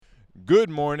Good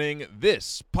morning.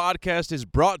 This podcast is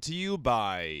brought to you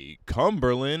by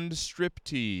Cumberland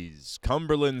Striptease.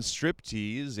 Cumberland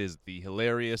Striptease is the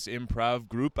hilarious improv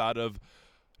group out of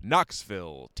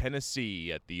Knoxville, Tennessee,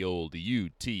 at the old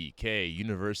UTK,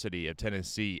 University of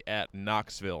Tennessee at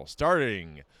Knoxville,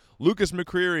 starring Lucas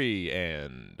McCreary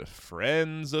and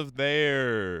friends of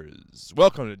theirs.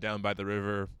 Welcome to Down by the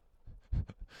River.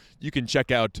 You can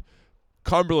check out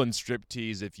Cumberland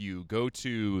Striptease if you go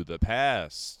to the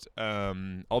past.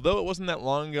 Although it wasn't that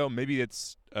long ago, maybe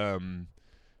it's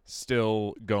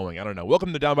still going. I don't know.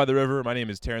 Welcome to Down by the River. My name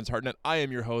is Terrence Hartnett. I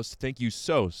am your host. Thank you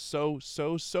so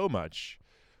much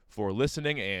for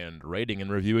listening and rating and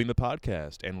reviewing the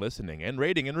podcast, and listening and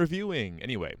rating and reviewing.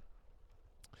 Anyway,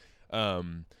 I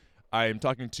am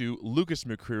talking to Lucas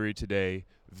McCreary today.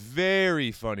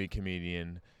 Very funny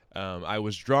comedian. I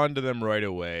was drawn to them right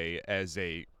away as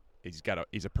they're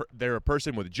a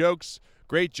person with jokes,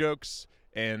 great jokes,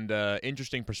 and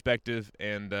interesting perspective,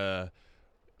 and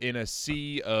in a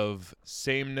sea of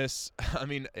sameness. I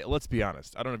mean, let's be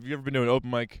honest. I don't know if you've ever been to an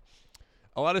open mic.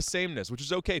 A lot of sameness, which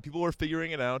is okay. People are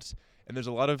figuring it out, and there's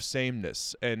a lot of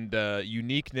sameness, and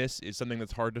uniqueness is something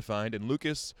that's hard to find. And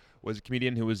Lucas was a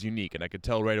comedian who was unique, and I could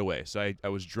tell right away. So I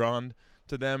was drawn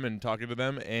to them and talking to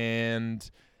them, and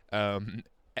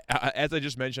as I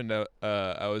just mentioned,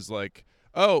 I was like,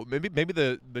 oh, maybe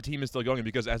the team is still going,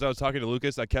 because as I was talking to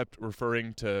Lucas, I kept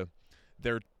referring to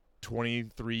their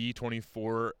 23,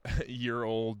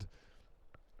 24-year-old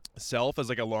self as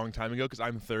like a long time ago, because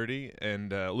I'm 30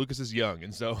 and Lucas is young.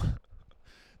 And so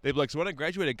they'd be like, so when I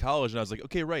graduated college, and I was like,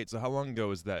 okay, right, so how long ago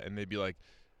was that? And they'd be like,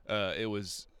 it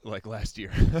was like last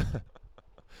year.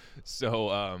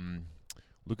 So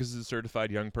Lucas is a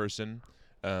certified young person,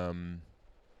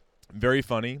 very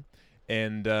funny.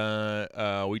 And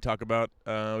we talk about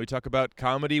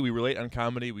comedy. We relate on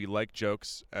comedy. We like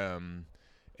jokes. And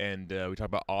we talk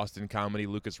about Austin comedy.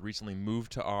 Lucas recently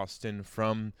moved to Austin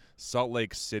from Salt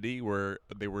Lake City, where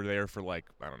they were there for 5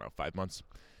 months.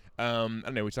 I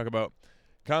don't know. We talk about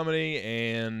comedy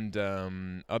and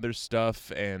other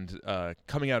stuff, and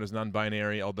coming out as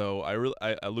non-binary. Although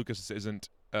Lucas isn't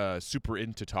super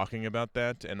into talking about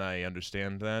that, and I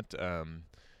understand that.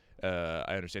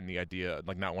 I understand the idea,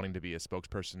 like not wanting to be a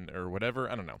spokesperson or whatever.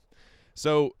 I don't know.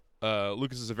 So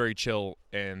Lucas is a very chill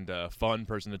and fun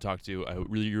person to talk to.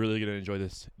 You're really gonna enjoy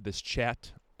this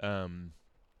chat.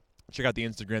 Check out the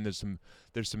Instagram.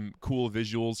 There's some cool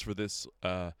visuals for this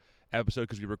episode,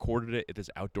 because we recorded it at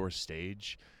this outdoor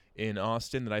stage in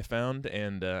Austin that I found,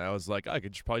 and I was like, I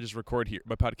could probably just record here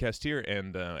my podcast here,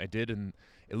 and I did, and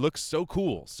it looks so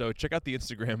cool. So check out the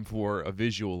Instagram for a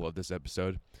visual of this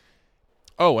episode.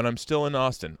 Oh, and I'm still in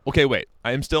Austin. Okay, wait.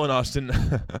 I am still in Austin.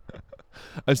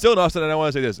 I'm still in Austin, and I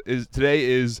want to say this. Today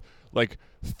is like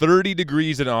 30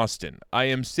 degrees in Austin. I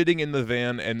am sitting in the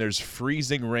van, and there's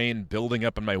freezing rain building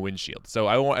up on my windshield. So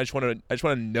I just want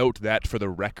to note that for the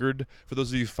record, for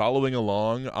those of you following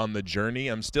along on the journey.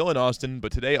 I'm still in Austin,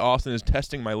 but today Austin is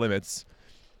testing my limits.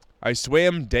 I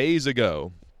swam days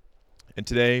ago, and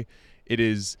today it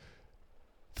is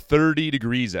 30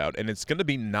 degrees out, and it's going to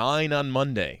be 9 on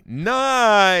Monday.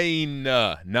 9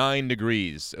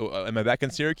 degrees. Am I back in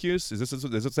Syracuse?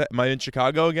 Am I in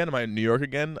Chicago again? Am I in New York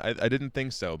again? I didn't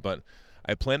think so, but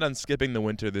I planned on skipping the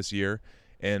winter this year,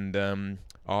 and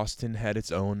Austin had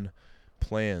its own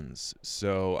plans.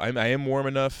 So I am warm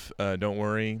enough. Don't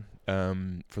worry.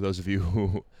 For those of you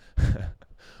who...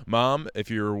 Mom, if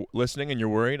you're listening and you're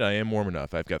worried, I am warm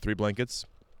enough. I've got 3 blankets.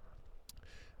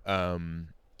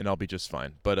 And I'll be just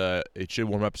fine. But it should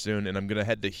warm up soon, and I'm going to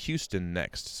head to Houston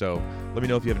next. So let me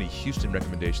know if you have any Houston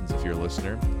recommendations if you're a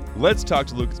listener. Let's talk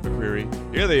to Lucas McCreary.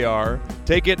 Here they are.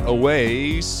 Take it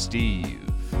away, Steve.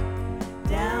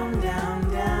 Down,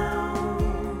 down,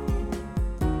 down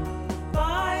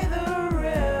by the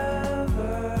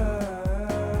river.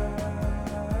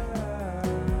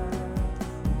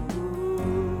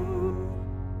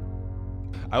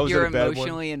 You're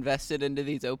emotionally invested into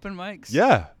these open mics?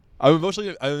 Yeah. I'm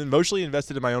emotionally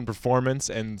invested in my own performance,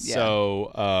 and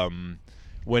so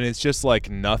when it's just like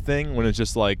nothing, when it's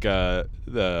just like there's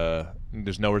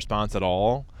no response at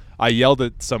all. I yelled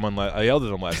at someone. I yelled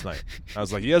at them last night. I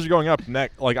was like, "You guys are going up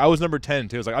next." Like I was number 10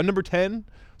 too. I was like, "I'm number 10."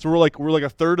 So we're like a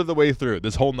third of the way through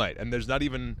this whole night, and there's not a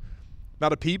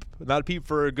peep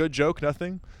for a good joke,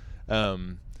 nothing.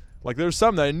 Like there's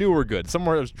some that I knew were good. Some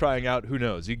where I was trying out. Who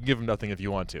knows? You can give them nothing if you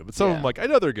want to, but some of them, like, I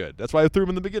know they're good. That's why I threw them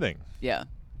in the beginning. Yeah.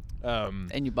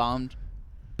 And you bombed.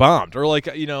 Or like,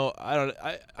 I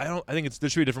think there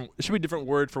should be a different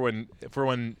word for when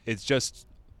it's just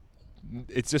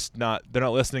not, they're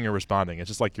not listening or responding. It's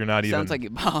just like you're not even. Sounds like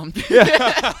you bombed.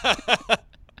 Yeah.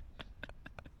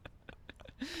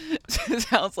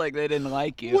 sounds like they didn't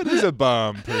like you. What is a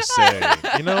bomb per se?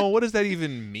 You know, what does that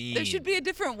even mean? There should be a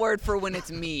different word for when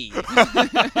it's me.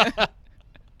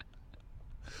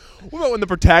 What about when the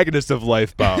protagonist of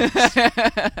life bombs?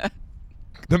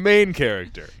 The main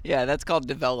character. Yeah, that's called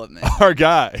development. Our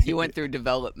guy. You went through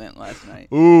development last night.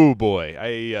 Ooh, boy. I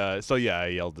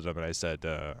yelled at him and I said,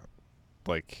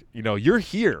 like, you know, you're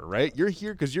here, right? You're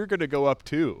here because you're going to go up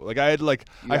too. Like, I had, like,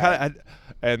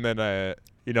 and then,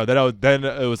 you know, then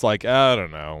it was like, I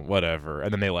don't know, whatever.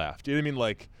 And then they laughed. You know what I mean?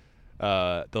 Like,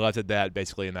 they left at that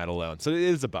basically and that alone. So it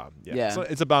is a bomb. Yeah. So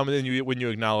it's a bomb. And then when you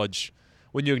acknowledge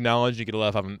you get a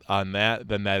laugh on that,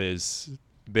 then that is,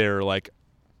 they're like,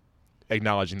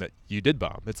 acknowledging that you did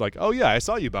bomb. It's like, oh yeah, I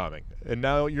saw you bombing, and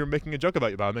now you're making a joke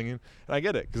about you bombing, and I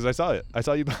get it because I saw it. I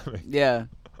saw you bombing. Yeah.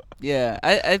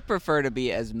 I prefer to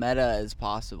be as meta as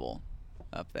possible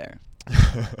up there.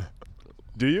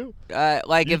 Do you?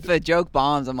 If a joke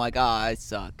bombs, I'm like, I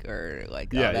suck, or like,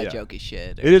 that joke is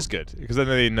shit. It is good because then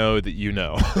they know that you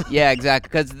know. Yeah, exactly.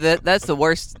 Because that's the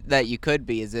worst that you could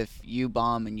be is if you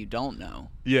bomb and you don't know.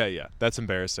 Yeah, that's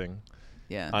embarrassing.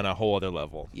 Yeah. On a whole other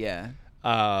level. Yeah.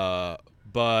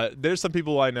 But there's some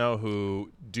people I know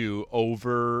who do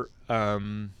over.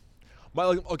 My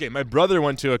brother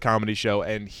went to a comedy show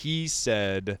and he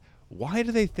said, "Why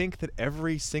do they think that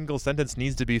every single sentence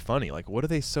needs to be funny? Like, what are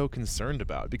they so concerned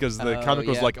about?" Because the comic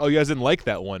was like, "Oh, you guys didn't like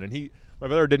that one," and my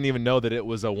brother didn't even know that it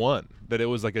was a one, that it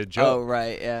was like a joke. Oh,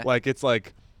 right, yeah. Like it's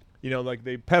like, you know, like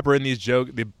they pepper in these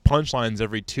the punchlines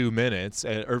every 2 minutes,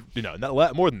 or you know,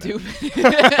 not more than that. 2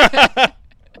 minutes.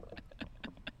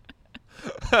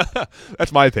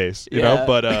 That's my pace, you know.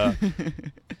 But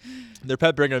they're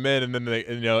peppering them in, and then they,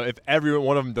 you know, if every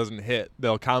one of them doesn't hit,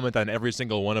 they'll comment on every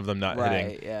single one of them not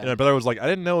hitting. Yeah. And my brother was like, "I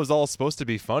didn't know it was all supposed to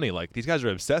be funny. Like these guys are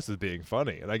obsessed with being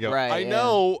funny." And I go, I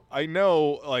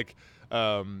know. Like,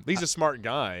 he's a smart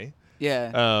guy.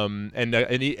 Yeah. And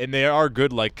they are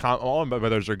good. Like all my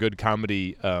brothers are good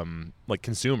comedy like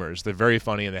consumers. They're very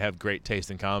funny and they have great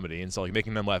taste in comedy. And so like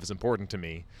making them laugh is important to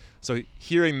me. So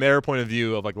hearing their point of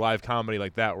view of like live comedy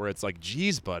like that, where it's like,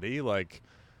 geez, buddy, like,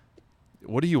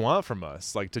 what do you want from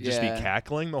us? Like to just be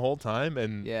cackling the whole time?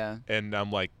 And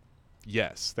I'm like,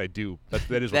 yes, they do.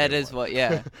 That is what that is what.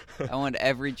 Yeah. I want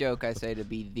every joke I say to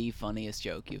be the funniest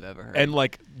joke you've ever heard. And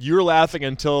like you're laughing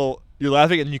and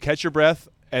you catch your breath,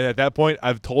 and at that point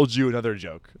I've told you another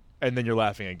joke, and then you're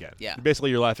laughing again. Yeah.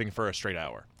 Basically, you're laughing for a straight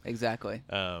hour. Exactly.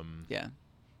 Yeah.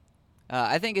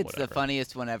 I think it's the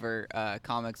funniest whenever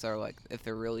comics are like, if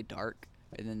they're really dark,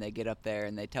 and then they get up there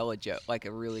and they tell a joke, like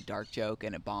a really dark joke,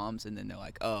 and it bombs, and then they're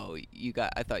like, "Oh,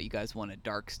 I thought you guys wanted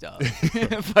dark stuff,"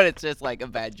 but it's just like a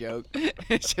bad joke.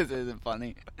 It just isn't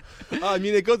funny. I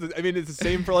mean, it's the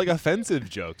same for like offensive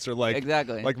jokes or like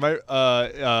exactly. Like my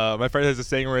friend has a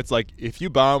saying where it's like, if you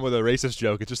bomb with a racist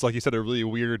joke, it's just like you said a really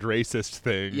weird racist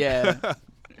thing. Yeah.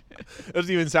 It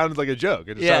doesn't even sound like a joke.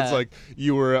 It just sounds like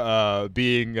you were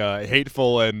being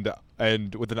hateful and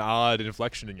with an odd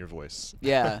inflection in your voice.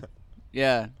 Yeah.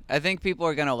 Yeah. I think people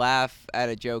are going to laugh at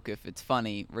a joke if it's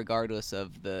funny, regardless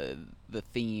of the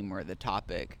theme or the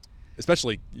topic.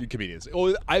 Especially you comedians.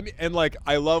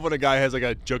 I love when a guy has like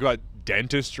a joke about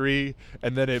dentistry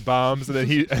and then it bombs and then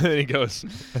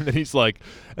he's like,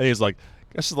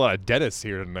 "Guess there's a lot of dentists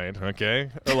here tonight, okay?"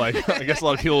 Or like, I guess a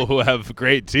lot of people who have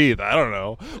great teeth. I don't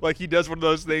know. Like he does one of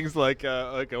those things, like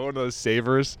one of those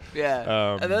savers.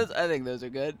 Yeah, I think those are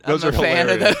good. Those I'm a fan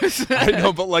hilarious. of those. I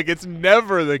know, but like it's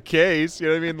never the case. You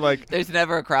know what I mean? Like there's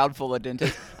never a crowd full of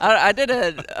dentists. I did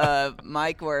a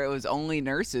mic where it was only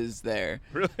nurses there.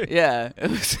 Really? Yeah,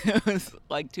 it was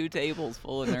like 2 tables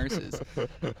full of nurses.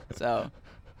 So.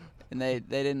 And they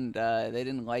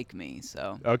didn't like me,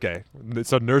 so. Okay,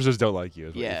 so nurses don't like you,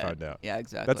 is what you found out. Yeah,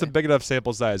 exactly. That's a big enough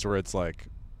sample size where it's like.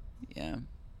 Yeah.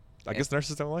 I guess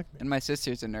nurses don't like me. And my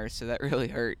sister's a nurse, so that really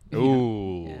hurt.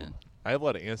 Ooh. Yeah. I have a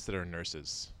lot of aunts that are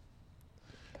nurses.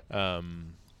 A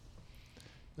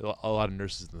lot of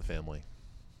nurses in the family.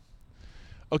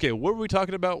 Okay, what were we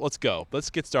talking about? Let's go. Let's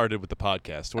get started with the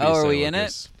podcast. What do you say, are we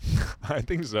Lucas? in it? I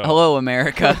think so. Hello,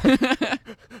 America.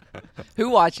 Who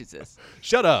watches this?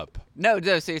 Shut up. No,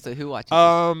 seriously, who watches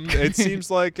this? It seems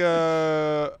like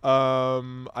I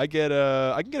can get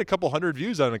a couple hundred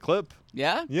views on a clip.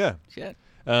 Yeah? Yeah. Shit.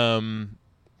 Sometimes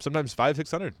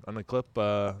 500-600 on a clip.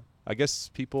 I guess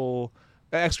people,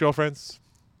 ex-girlfriends.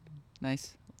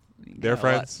 Nice. Their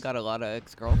friends. Got a lot of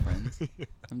ex-girlfriends.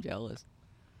 I'm jealous.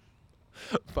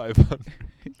 500.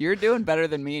 You're doing better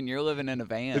than me, and you're living in a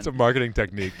van. It's a marketing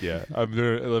technique, yeah. I'm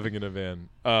living in a van.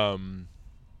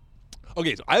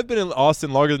 Okay, so I've been in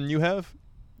Austin longer than you have.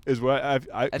 Is what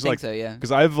I think so, yeah.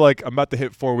 Because I'm about to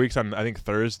hit 4 weeks on I think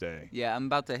Thursday. Yeah, I'm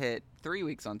about to hit 3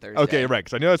 weeks on Thursday. Okay, right.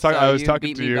 Because I knew I was talking. So I was you talking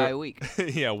beat to me you. by a week.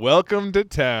 Yeah. Welcome to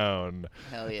town.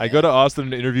 Hell yeah. I go to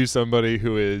Austin to interview somebody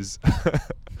who is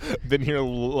been here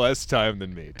less time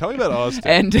than me. Tell me about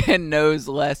Austin. and knows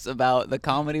less about the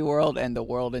comedy world and the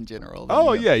world in general. than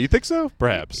Oh you. yeah, you think so?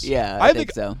 Perhaps. Yeah, I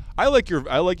think so. I like your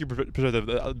perspective.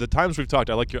 The times we've talked,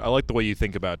 I like the way you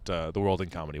think about the world in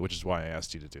comedy, which is why I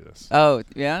asked you to do this. Oh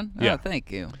yeah. Yeah. Oh,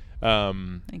 thank you.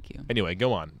 Thank you. Anyway,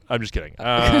 go on. I'm just kidding.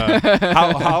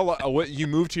 What you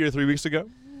moved here 3 weeks ago?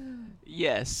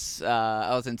 Yes,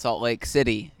 I was in Salt Lake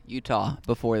City, Utah,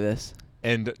 before this.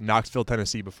 And Knoxville,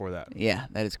 Tennessee before that. Yeah,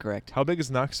 that is correct. How big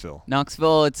is Knoxville?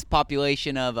 Knoxville, it's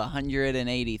population of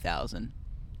 180,000.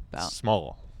 About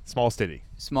Small city.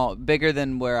 small, bigger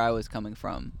than where I was coming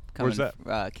from. Where's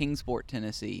that? Kingsport,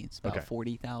 Tennessee. It's about Okay.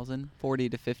 40,000, 40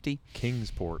 to 50.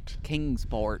 Kingsport.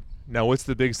 Kingsport. Now, what's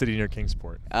the big city near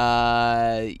Kingsport?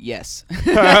 Yes.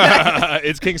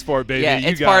 It's Kingsport, baby. Yeah, You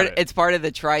it's got part. it. It's part of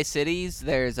the Tri-Cities.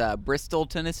 There's Bristol,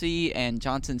 Tennessee, and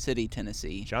Johnson City,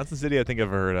 Tennessee. Johnson City, I think I've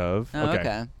heard of. Oh,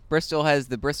 okay. Bristol has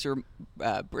the Bristol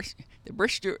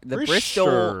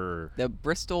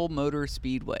Motor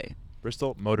Speedway.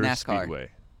 Bristol Motor NASCAR. Speedway.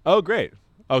 Oh, great.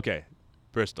 Okay,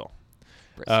 Bristol.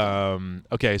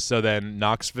 Okay, so then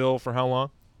Knoxville for how long?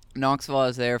 Knoxville, I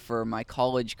was there for my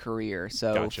college career,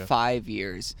 so Gotcha. 5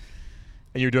 years.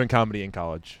 And you were doing comedy in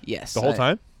college? Yes. The whole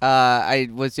time? I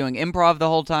was doing improv the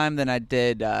whole time. Then I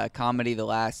did comedy the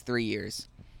last 3 years.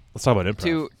 Let's talk about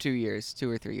improv. 2 years, 2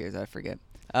 or 3 years, I forget.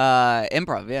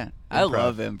 Improv, yeah. I Improv.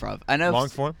 love improv. I know. Long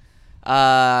form?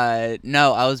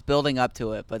 No, I was building up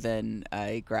to it, but then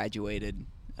I graduated.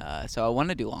 So I want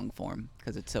to do long form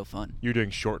because it's so fun. You're doing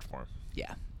short form.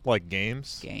 Yeah. Like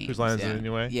games? Whose lines yeah. in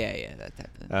anyway? Yeah, that type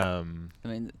of. I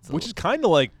mean, it's a Which is little- kind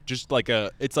of like just like a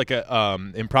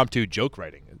impromptu joke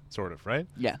writing, sort of, right?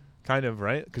 yeah. Kind of,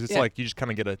 right? Because it's Yeah. like you just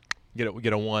kind of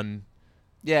get a one.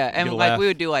 Yeah, and get a like laugh. we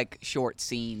would do like short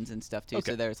scenes and stuff too.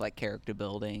 Okay. So there's like character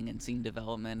building and scene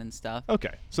development and stuff.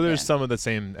 Okay, so there's Yeah. some of the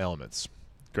same elements.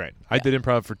 Great. I Yeah. did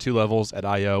improv for 2 levels at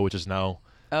IO, which is now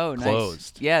Oh, nice.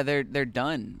 closed. Yeah, they're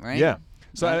done, right? Yeah.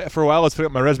 So Nice. for a while,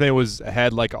 my resume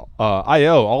had like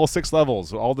IO, all 6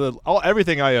 levels,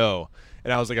 everything IO,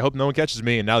 and I was like, I hope no one catches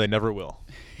me, and now they never will.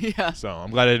 Yeah. So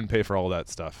I'm glad I didn't pay for all that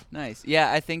stuff. Nice.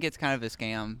 Yeah, I think it's kind of a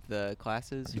scam. The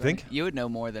classes. You right? think? You would know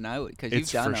more than I would because you've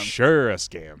It's done for them. sure a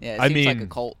scam. Yeah, it I seems mean, like a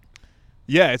cult.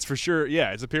 yeah, it's for sure.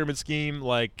 Yeah, it's a pyramid scheme.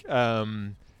 Like,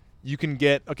 you can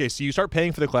get so you start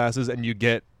paying for the classes, and you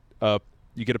get a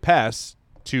pass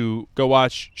to go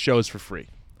watch shows for free.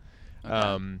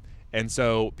 Okay. And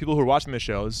so people who are watching the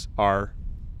shows are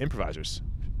improvisers.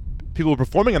 People who are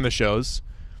performing on the shows,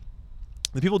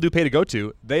 the people who do pay to go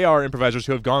to, they are improvisers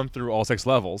who have gone through all 6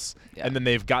 levels, Yeah. and then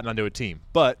they've gotten onto a team.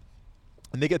 And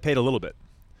they get paid a little bit.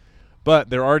 But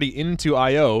they're already into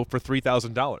IO for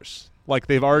 $3,000. Like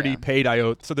they've already Yeah. paid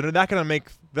IO, so they're not gonna make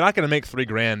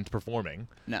 $3,000 performing.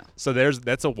 No. So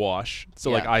that's a wash. So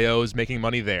like Yeah. IO is making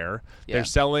money there. Yeah. They're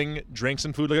selling drinks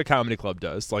and food like a comedy club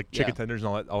does, like chicken Yeah. tenders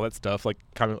and all that stuff, like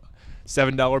kind of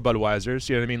 $7 Budweisers.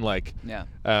 You know what I mean? Like, Yeah.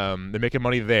 they're making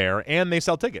money there, and they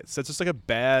sell tickets. It's just like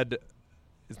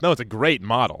it's a great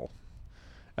model.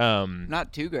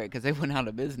 Not too great because they went out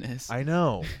of business. I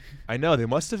know. They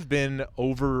must have been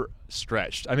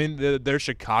overstretched. I mean, their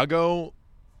Chicago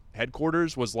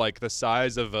headquarters was like the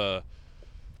size of a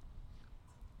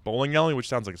bowling alley, which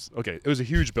sounds like it was a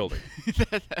huge building.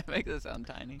 That makes it sound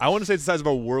tiny. I want to say it's the size of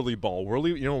a whirly ball.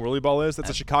 You know what whirly ball is? That's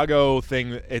a Chicago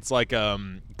thing. It's like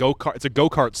go-kart. It's a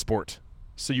go-kart sport.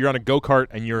 So you're on a go-kart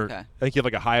and Okay. I think you have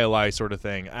like a high-lie sort of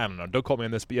thing. I don't know. Don't quote me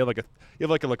on this, but you have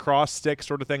like a lacrosse stick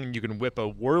sort of thing, and you can whip a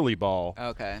whirly ball.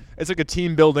 Okay. It's like a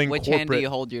team building. Which corporate. hand do you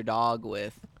hold your dog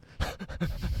with?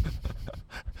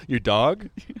 Your dog?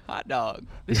 Hot dog.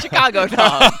 The Chicago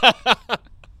dog.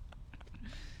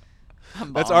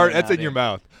 That's in your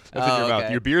mouth. That's in Oh, your mouth.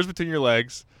 okay. Your beer's between your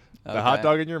legs. The hot Okay.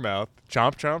 dog in your mouth.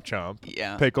 Chomp, chomp, chomp.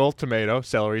 Yeah. Pickle, tomato,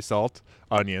 celery, salt,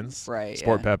 onions, Right,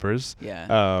 sport yeah. peppers.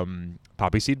 Yeah.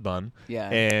 Poppy seed bun. Yeah.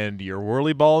 And you're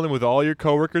whirly balling with all your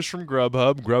coworkers from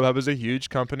Grubhub. Grubhub is a huge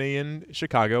company in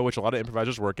Chicago, which a lot of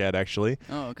improvisers work at, actually.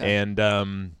 Oh, okay.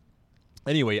 And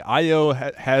anyway, IO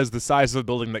has the size of a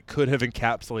building that could have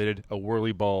encapsulated a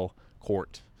whirly ball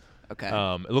court. Okay.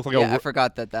 It looked like I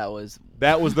forgot that was.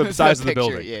 that was the size of the picture.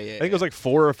 building. Yeah, yeah, I think it was like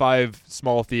 4 or 5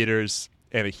 small theaters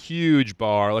and a huge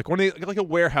bar, like like a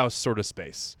warehouse sort of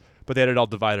space. But they had it all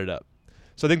divided up.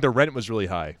 So I think the rent was really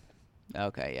high.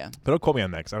 Okay, yeah. But don't quote me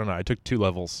on that 'cause I don't know. I took 2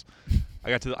 levels. I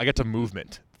got to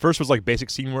movement. First was like basic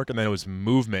scene work, and then it was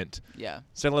movement. Yeah.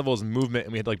 Second level was movement,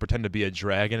 and we had to like pretend to be a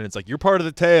dragon. And it's like, you're part of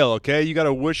the tail, okay? You got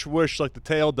to whoosh whoosh like the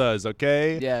tail does,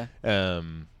 okay? Yeah.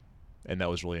 and that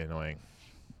was really annoying.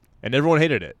 And everyone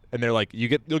hated it, and they're like, you'll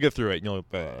get through it, and you'll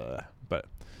but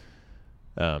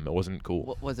it wasn't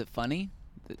cool. Was it funny?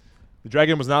 The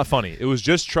dragon was not funny. It was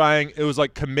just trying. It was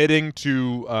like committing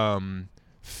to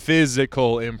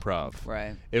physical improv.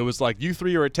 Right. It was like you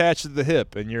three are attached to the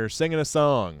hip and you're singing a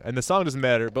song, and the song doesn't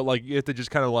matter, but like you have to just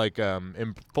kind of like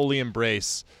fully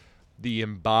embrace the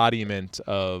embodiment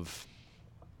of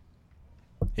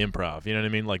improv. You know what I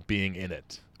mean? Like being in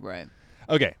it. Right.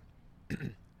 Okay.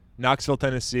 Knoxville,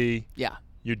 Tennessee. Yeah.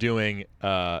 You're doing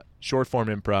short form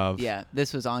improv. Yeah.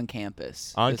 This was on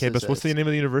campus. On campus. What's the name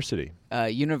of the university?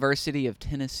 University of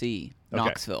Tennessee, Okay.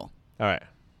 Knoxville. All right.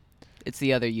 It's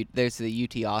the other. There's the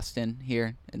UT Austin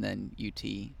here, and then UT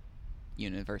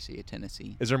University of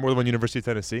Tennessee. Is there more than one University of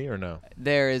Tennessee or no?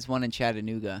 There is one in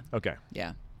Chattanooga. Okay.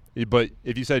 Yeah. But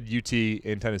if you said UT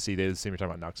in Tennessee, they assume you're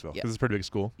talking about Knoxville because it's a pretty big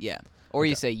school. Yeah. Or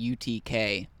you Okay. say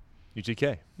UTK.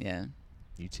 UTK. Yeah.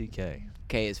 UTK.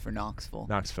 K is for Knoxville.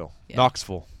 Knoxville. Yeah.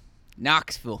 Knoxville.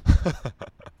 Knoxville.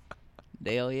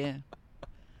 Dale, yeah.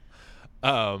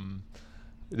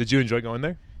 Did you enjoy going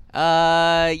there?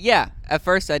 Yeah. At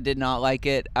first, I did not like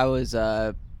it. I was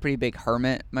a pretty big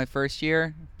hermit my first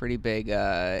year. Pretty big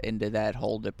into that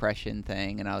whole depression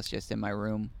thing, and I was just in my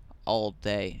room all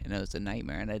day, and it was a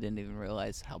nightmare. And I didn't even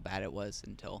realize how bad it was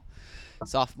until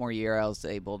sophomore year. I was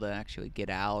able to actually get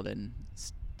out and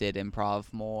did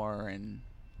improv more and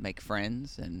make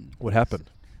friends. And What happened?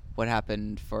 what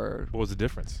happened for? What was the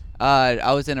difference?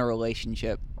 I was in a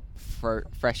relationship for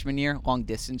freshman year, long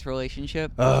distance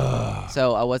relationship.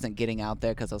 So I wasn't getting out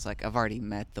there because I was like, I've already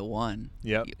met the one.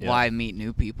 Yep. Why meet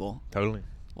new people? Totally.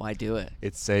 Why do it?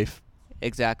 It's safe.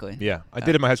 Exactly. Yeah. I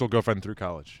dated my high school girlfriend through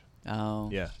college. Oh.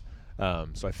 Yeah.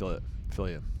 So I feel it. Feel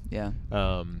you. Yeah.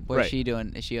 What's right. she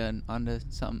doing? Is she onto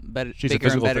something better, She's bigger a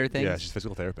physical and better things? Yeah, she's a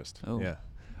physical therapist. Oh. Yeah.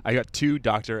 I got 2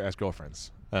 doctor as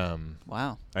girlfriends.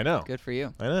 Wow. I know. Good for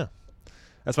you. I know.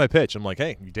 That's my pitch. I'm like,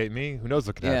 hey, you date me? Who knows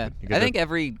what could Yeah. happen? You I gotta- think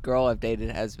every girl I've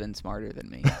dated has been smarter than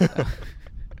me. So.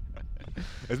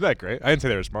 Isn't that great? I didn't say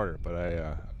they were smarter, but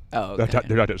I. Oh, They're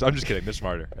okay. doctors. I'm just kidding. They're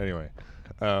smarter. Anyway.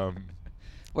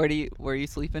 Where are you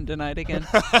sleeping tonight again?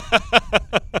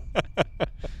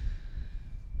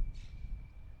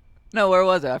 No, where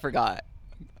was it? I forgot.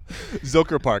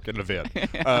 Zilker Park in a van.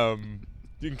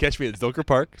 You can catch me at Zilker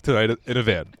Park tonight in a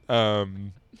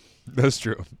van. That's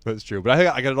true. That's true. But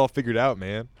I got it all figured out,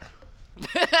 man.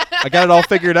 I got it all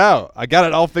figured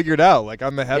out. Like,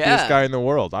 I'm the happiest Yeah. guy in the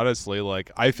world. Honestly,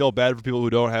 like, I feel bad for people who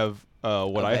don't have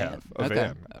what I van. have. A Okay.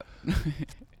 van.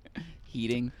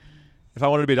 Heating. If I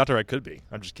wanted to be a doctor, I could be.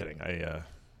 I'm just kidding. But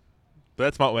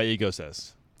that's not what my ego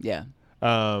says. Yeah.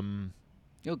 Um,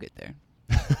 You'll get there.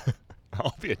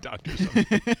 I'll be a doctor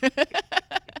someday.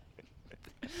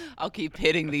 I'll keep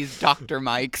hitting these doctor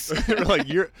mics. You're like,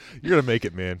 you're gonna make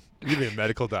it, man. You're gonna be a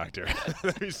medical doctor.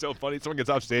 That'd be so funny. Someone gets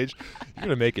off stage. You're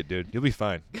gonna make it, dude. You'll be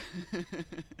fine. You're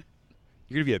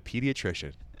gonna be a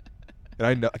pediatrician, and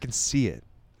I know. I can see it.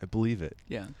 I believe it.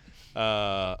 Yeah.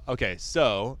 Okay,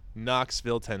 so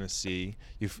Knoxville, Tennessee.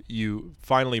 You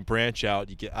finally branch out.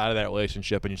 You get out of that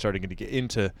relationship, and you're starting to get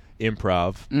into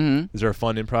improv. Mm-hmm. Is there a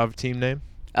fun improv team name?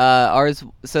 Ours.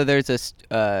 So there's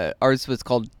ours was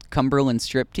called Cumberland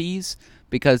Striptease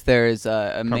because there's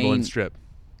a Cumberland main. Strip.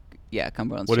 Yeah,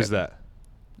 Cumberland. What Strip. is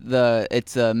that?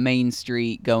 It's a main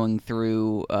street going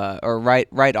through or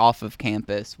right off of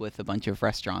campus with a bunch of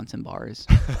restaurants and bars.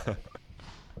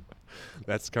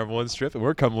 That's Cumberland Strip, and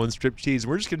we're Cumberland Strip Cheese.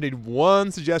 We're just going to need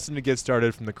one suggestion to get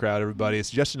started from the crowd, everybody. A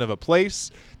suggestion of a place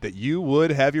that you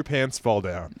would have your pants fall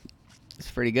down.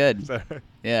 It's pretty good. So-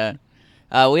 Yeah.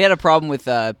 We had a problem with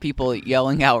people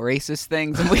yelling out racist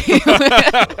things. And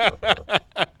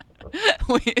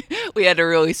we had to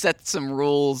really set some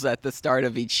rules at the start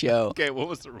of each show. okay, what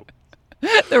was the rule?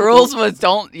 The rules was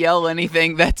don't yell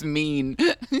anything that's mean.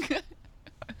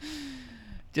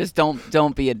 Just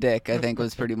don't be a dick, I think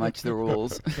was pretty much the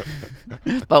rules.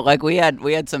 But like we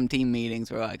had some team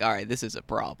meetings where we're like, all right, this is a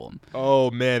problem.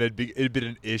 Oh, man, it'd been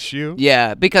an issue?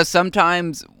 Yeah, because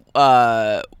sometimes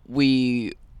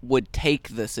we would take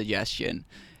the suggestion.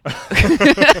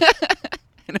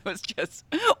 And it was just,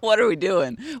 what are we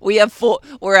doing?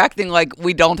 We're acting like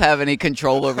we don't have any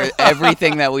control over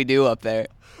everything that we do up there.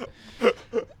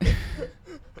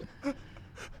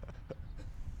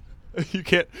 You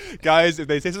can't, guys. If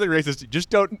they say something racist, just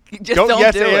don't Just don't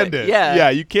yes do and it. it. Yeah. yeah.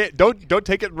 You can't. Don't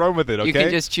take it and run with it. Okay. You can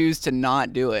just choose to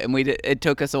not do it, and it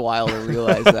took us a while to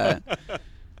realize that.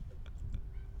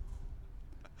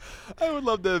 I would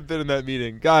love to have been in that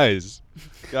meeting, guys.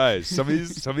 Some of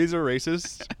these are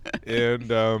racist, and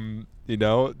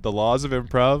the laws of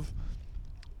improv.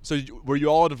 So were you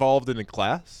all involved in a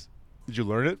class? Did you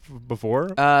learn it before?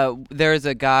 There's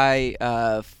a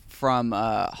guy from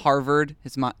Harvard.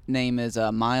 His name is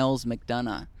Miles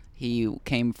McDonough. He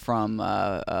came from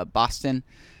Boston.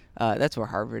 That's where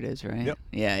Harvard is, right? Yep.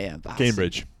 Yeah. Boston.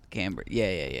 Cambridge.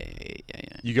 Yeah.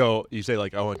 You say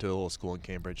like I went to a little school in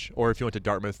Cambridge, or if you went to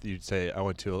Dartmouth, you'd say I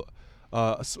went to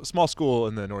a small school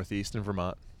in the Northeast in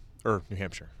Vermont or New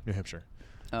Hampshire.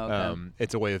 Oh, okay.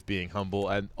 It's a way of being humble,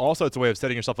 and also it's a way of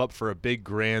setting yourself up for a big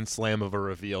grand slam of a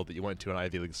reveal that you went to an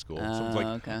Ivy League school. So it's like,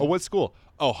 okay. oh, what school?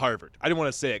 Oh, Harvard. I didn't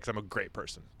want to say it because I'm a great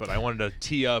person, but I wanted to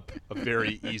tee up a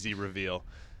very easy reveal.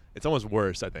 It's almost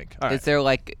worse, I think. All right. Is there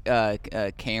like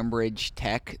Cambridge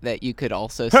Tech that you could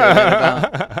also say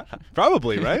that about?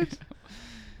 Probably, right?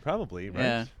 Probably,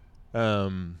 right? Yeah.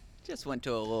 Just went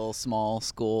to a little small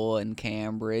school in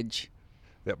Cambridge.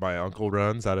 That my uncle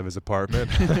runs out of his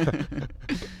apartment.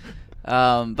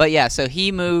 But yeah, so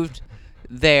he moved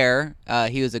there.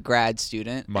 He was a grad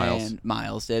student.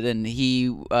 Miles did, and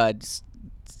he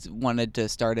wanted to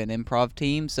start an improv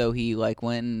team. So he went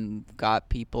and got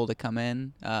people to come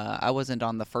in. I wasn't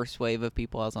on the first wave of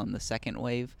people. I was on the second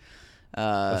wave.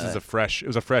 This is it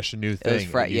was a fresh new thing.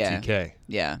 At UTK.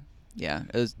 Yeah.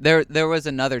 It was there was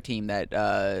another team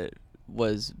that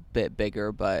was a bit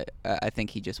bigger, but I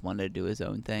think he just wanted to do his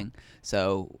own thing.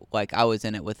 So I was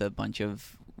in it with a bunch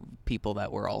of people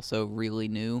that were also really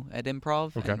new at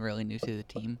improv and really new to the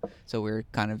team. So we were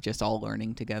kind of just all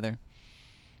learning together.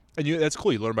 And that's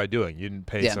cool. You learn by doing. You didn't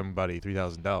pay somebody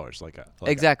 $3,000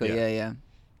 exactly.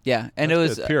 Yeah. And that's it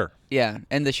was pure. Yeah,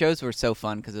 and the shows were so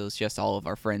fun because it was just all of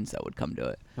our friends that would come to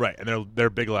it. Right, and they're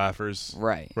big laughers.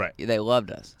 Right. Right. They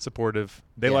loved us. Supportive.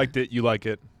 They liked it. You like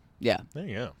it. Yeah. There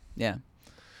you go. Yeah.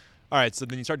 All right, so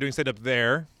then you start doing stand-up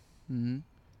there. Mm-hmm.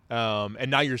 And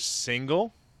now you're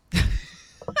single.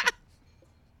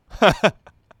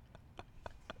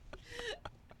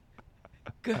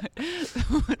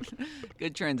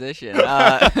 Good transition. No,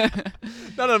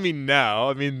 I mean now.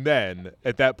 I mean then.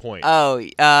 At that point.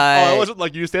 It wasn't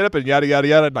like you stand up and yada yada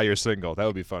yada. Now you're single. That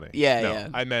would be funny. Yeah.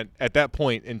 I meant at that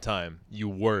point in time you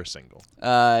were single.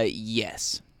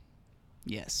 Yes.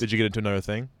 Did you get into another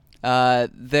thing?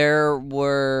 There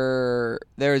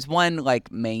was one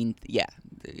main. Yeah.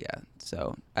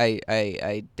 So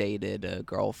I dated a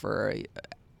girl for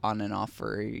on and off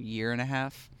for a year and a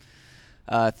half.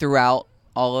 Throughout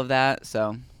all of that,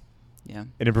 so yeah.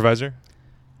 An improviser?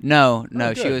 No,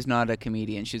 Oh, she good. was not a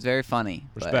comedian. She was very funny.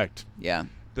 but, Respect. yeah.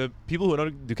 The people who know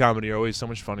to do comedy are always so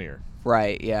much funnier.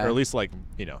 Right. Yeah. Or at least a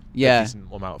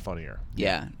decent amount funnier.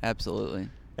 Yeah. Absolutely.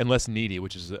 And less needy,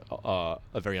 which is a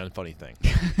very unfunny thing.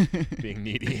 Being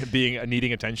needy,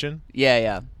 needing attention.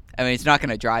 Yeah. I mean, it's not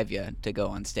going to drive you to go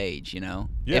on stage,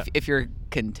 Yeah. If you're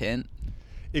content.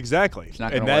 Exactly. It's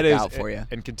not going to work out for you.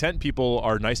 And content people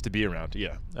are nice to be around.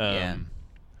 Yeah. Yeah.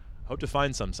 Hope to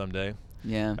find some someday.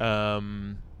 Yeah.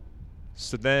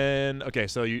 So then,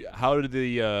 so how did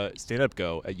the stand-up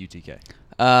go at UTK?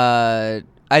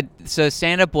 So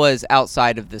stand-up was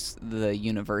outside of the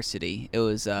university. It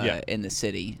was in the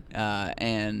city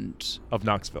and of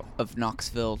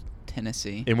Knoxville,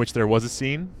 Tennessee. in which there was a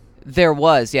scene. There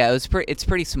was, yeah. It's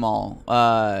pretty small.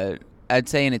 I'd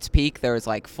say in its peak there was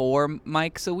 4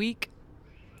 mics a week.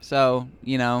 So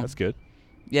That's good.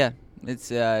 Yeah,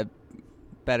 it's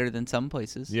better than some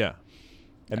places. Yeah.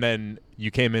 And then you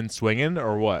came in swinging,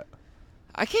 or what?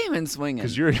 I came in swinging.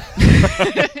 Because you're.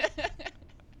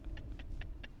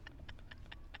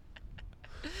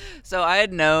 So I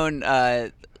had known,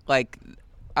 I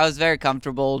was very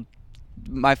comfortable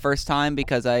my first time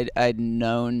because I'd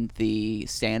known the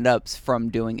stand-ups from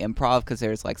doing improv because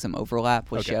there's some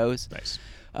overlap with shows. Nice.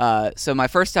 So my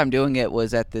first time doing it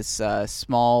was at this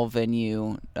small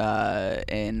venue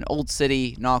in Old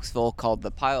City, Knoxville, called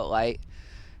the Pilot Light,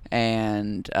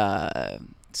 and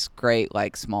it's great,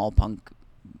 small punk,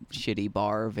 shitty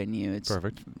bar venue. It's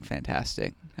perfect,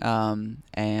 fantastic.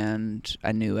 And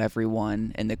I knew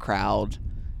everyone in the crowd,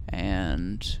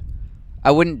 and I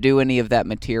wouldn't do any of that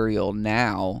material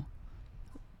now,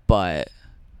 but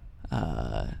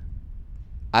I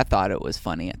thought it was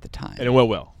funny at the time. And it went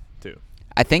well, too.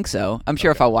 I think so. I'm sure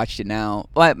if I watched it now.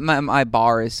 But my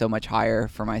bar is so much higher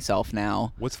for myself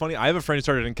now. What's funny, I have a friend who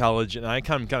started in college, and I'm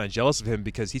kind of jealous of him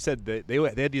because he said that they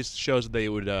had these shows that they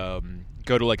would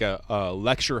go to a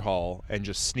lecture hall and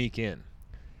just sneak in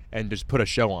and just put a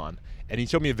show on. And he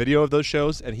showed me a video of those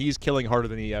shows, and he's killing harder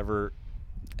than he ever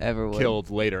would. Killed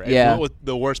later. And Yeah. it was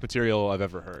the worst material I've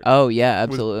ever heard. Oh, yeah, It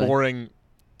absolutely. was boring,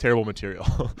 terrible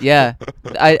material. Yeah.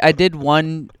 I did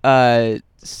one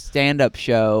stand-up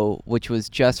show, which was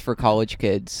just for college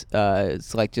kids.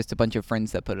 It's like just a bunch of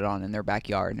friends that put it on in their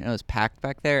backyard, and it was packed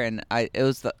back there. And it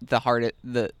was the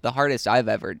hardest I've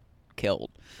ever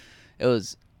killed. It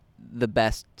was the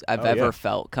best I've ever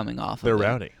felt coming off. They're of it.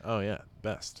 rowdy. Oh yeah,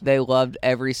 best. They loved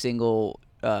every single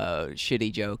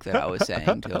shitty joke that I was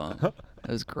saying to them. It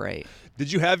was great.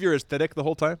 Did you have your aesthetic the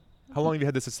whole time? How long have you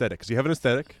had this aesthetic? Because you have an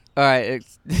aesthetic. All right,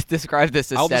 describe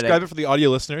this aesthetic. I'll describe it for the audio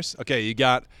listeners. Okay, you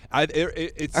got. I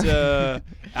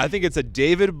think it's a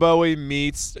David Bowie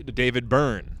meets David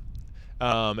Byrne.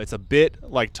 It's a bit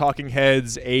like Talking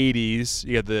Heads 80s.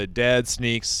 You got the dad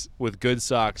sneaks with good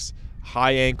socks,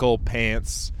 high ankle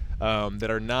pants that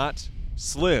are not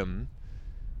slim,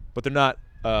 but they're not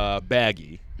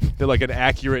baggy. They're like an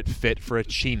accurate fit for a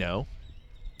chino,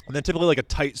 and then typically like a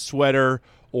tight sweater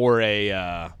or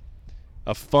a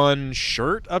fun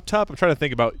shirt up top. I'm trying to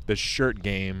think about the shirt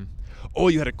game. Oh,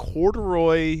 you had a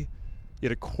corduroy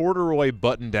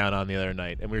button down on the other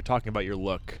night, and we were talking about your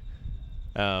look.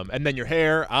 And then your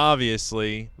hair,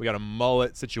 obviously, we got a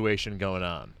mullet situation going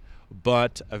on,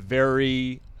 but a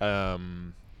very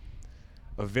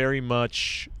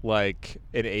much like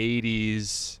an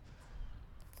 80s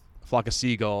Flock of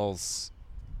Seagulls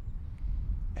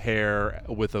hair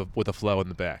with a flow in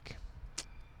the back.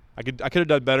 I could have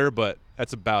done better, but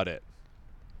that's about it.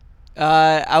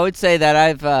 I would say that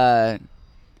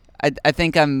I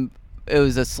think it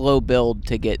was a slow build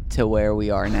to get to where we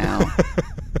are now.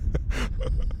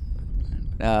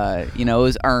 It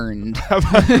was earned. How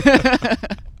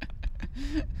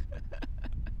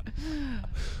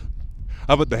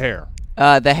about the hair?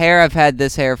 The hair, I've had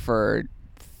this hair for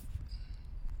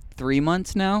 3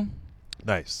 months now.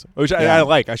 Nice. Which I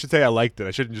like. I should say I liked it.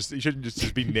 You shouldn't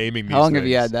just be naming these How long things. have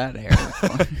you had that hair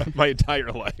for? My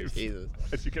entire life. Jesus.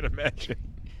 As you can imagine.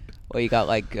 Well, you got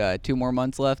like 2 more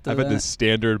months left of I've had this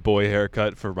standard boy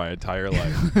haircut for my entire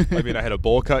life. I mean, I had a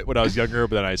bowl cut when I was younger,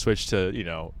 but then I switched to,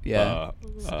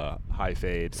 high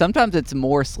fade. Sometimes it's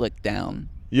more slicked down.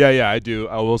 Yeah, I do.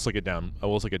 I will slick it down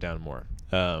more.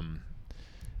 Right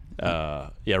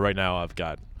now I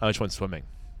just went swimming.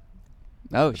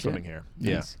 Oh, shit. Swimming here. Nice.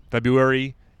 Yeah.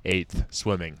 February 8th,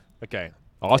 swimming. Okay.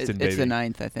 Austin, baby. It's the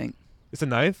 9th, I think. It's the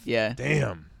 9th? Yeah.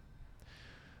 Damn.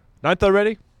 9th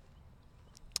already?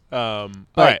 All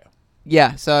right.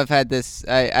 Yeah, so I've had this.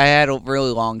 I had a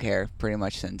really long hair pretty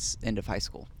much since end of high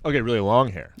school. Okay, really long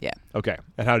hair. Yeah. Okay.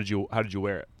 And how did you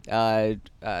wear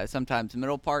it? Sometimes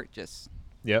middle part, just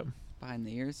Yep. behind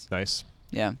the ears. Nice.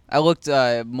 Yeah, I looked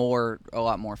a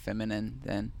lot more feminine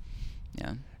then.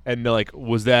 Yeah. And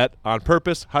was that on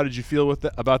purpose? How did you feel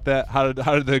about that? How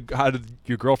did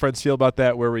your girlfriends feel about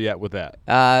that? Where were you at with that?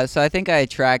 So I think I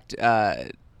attract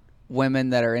women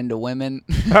that are into women,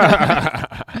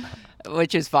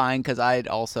 which is fine because I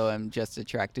also am just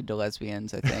attracted to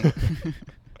lesbians, I think.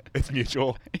 It's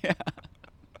mutual. Yeah.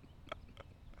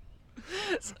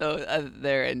 So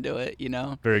they're into it,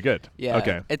 Very good. Yeah.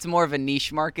 Okay. It's more of a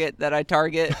niche market that I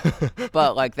target,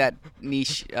 but like that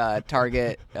niche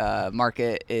target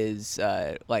market is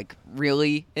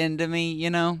really into me,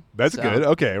 That's good.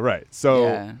 Okay, right. So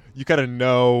yeah. you kind of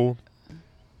know,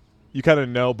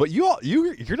 but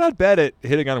you're not bad at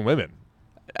hitting on women.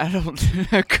 I don't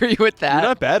agree with that. You're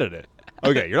not bad at it.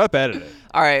 Okay, you're not bad at it.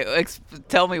 All right,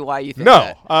 tell me why you think No,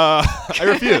 that. I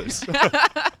refuse.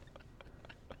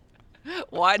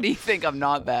 Why do you think I'm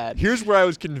not bad? Here's where I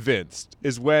was convinced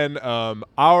is when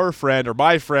our friend or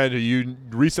my friend who you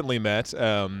recently met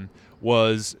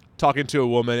was talking to a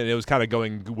woman and it was kind of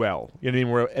going well. You know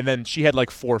what I mean? And then she had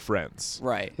like 4 friends.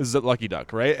 Right. This is at Lucky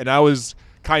Duck, right? And I was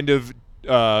kind of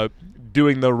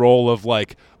doing the role of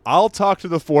like, I'll talk to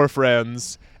the 4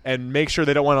 friends and make sure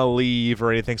they don't want to leave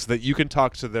or anything so that you can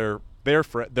talk to their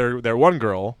one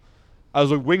girl. I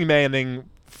was like wingmanning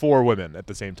 4 women at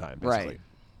the same time, basically. Right.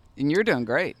 And you're doing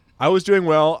great. I was doing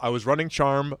well. I was running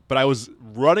charm, but I was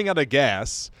running out of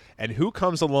gas. And who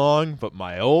comes along but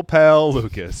my old pal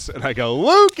Lucas? And I go,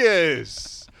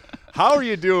 Lucas, how are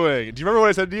you doing? Do you remember what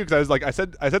I said to you? Because I was like, I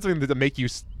said something to make you.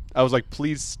 I was like,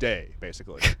 please stay,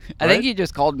 basically. I think you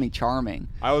just called me charming.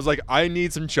 I was like, I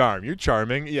need some charm. You're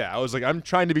charming. Yeah. I was like, I'm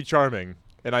trying to be charming,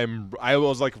 and I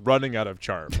was like running out of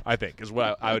charm. I think is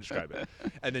what I would describe it.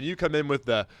 And then you come in with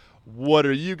the. What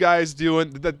are you guys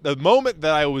doing? The moment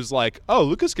that I was like, oh,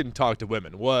 Lucas can talk to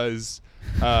women was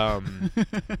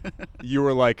you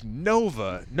were like,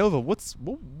 Nova,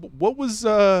 what was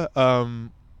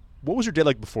your day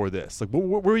like before this? Like,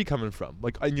 where were you coming from?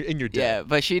 Like, in your day? Yeah,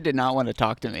 but she did not want to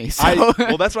talk to me. So.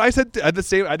 Well, that's what I said. I had the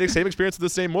same experience with the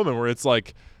same woman where it's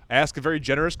like, I ask a very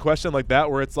generous question like that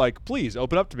where it's like, please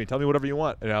open up to me. Tell me whatever you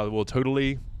want. And I will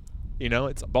totally,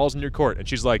 it's balls in your court. And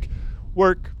she's like,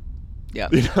 work. Yeah.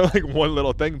 You know, like one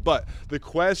little thing. But the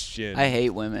question. I hate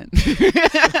women.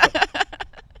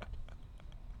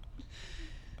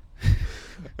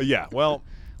 Yeah. Well.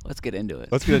 Let's get into it.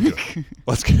 Let's get into it.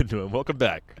 Let's get into it. Welcome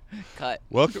back. Cut.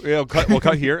 Welcome. Yeah, we'll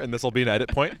cut here, and this will be an edit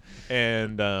point.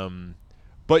 And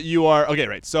but you are okay,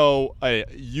 right? So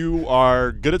you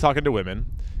are good at talking to women.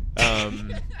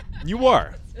 You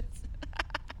are.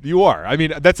 You are. I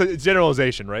mean, that's a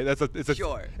generalization, right?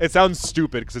 Sure. It sounds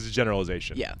stupid because it's a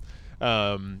generalization. Yeah.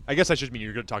 I guess I should mean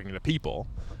you're good at talking to people.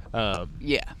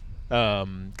 Yeah.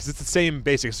 Because it's the same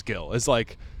basic skill. It's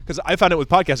like, because I found it with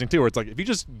podcasting too, where it's like if you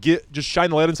just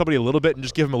shine the light on somebody a little bit and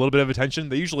just give them a little bit of attention,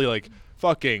 they usually like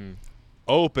fucking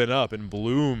open up and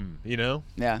bloom. You know?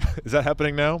 Yeah. Is that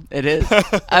happening now? It is.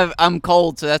 I'm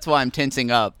cold, so that's why I'm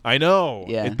tensing up. I know.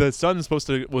 Yeah. The sun was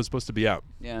supposed to be out.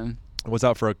 Yeah. It was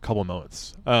out for a couple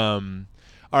moments. All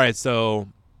right, so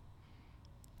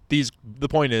the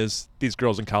point is these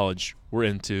girls in college were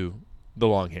into the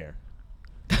long hair,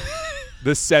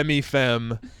 the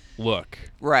semi-femme look.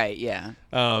 Right. Yeah.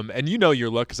 And you know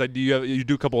your look because you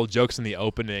do a couple of jokes in the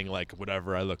opening, like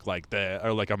whatever I look like that,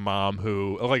 or like a mom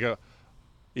who, or like a,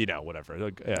 you know, whatever,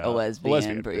 like, a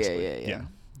lesbian. But basically. yeah.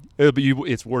 But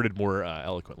it's worded more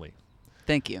eloquently.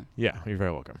 Thank you. Yeah, you're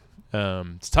very welcome.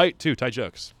 It's tight too, tight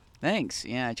jokes. Thanks.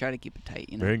 Yeah, I try to keep it tight.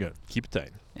 You know. Very good. Keep it tight.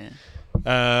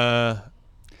 Yeah.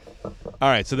 All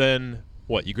right. So then,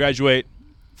 what? You graduate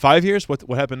 5 years? What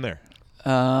happened there?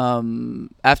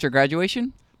 After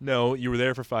graduation. No, you were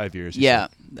there for 5 years. Yeah.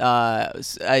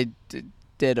 I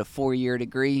did a 4-year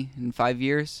degree in 5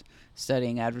 years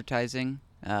studying advertising.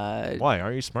 Why?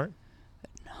 Aren't you smart?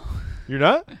 No. You're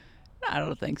not? I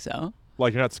don't think so.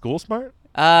 Like you're not school smart?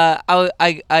 I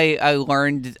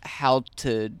learned how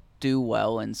to do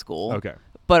well in school. Okay.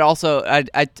 But also,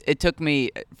 it took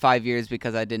me 5 years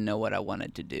because I didn't know what I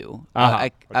wanted to do. Uh-huh.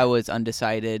 I was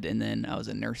undecided, and then I was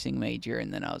a nursing major,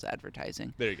 and then I was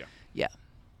advertising. There you go. Yeah.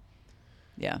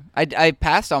 Yeah. I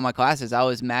passed all my classes. I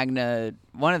was Magna,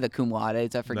 one of the cum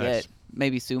laudes. I forget. Nice.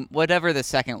 Maybe whatever the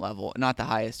second level, not the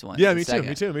highest one. Yeah, the me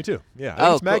second. too. Yeah, I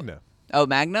think it's Magna. Oh,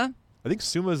 Magna? I think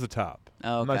Summa is the top.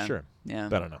 Oh, okay. I'm not sure. Yeah. I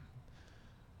don't know.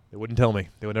 They wouldn't tell me.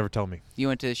 They would never tell me. You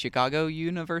went to Chicago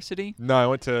University? No, I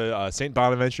went to St.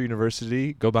 Bonaventure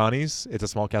University. Go Bonnies. It's a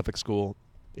small Catholic school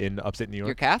in upstate New York.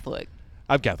 You're Catholic.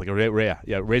 I'm Catholic.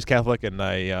 Raised Catholic, and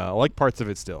I like parts of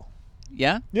it still.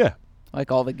 Yeah? Yeah. Like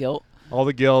all the guilt? All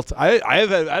the guilt. I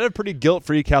had a pretty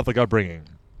guilt-free Catholic upbringing.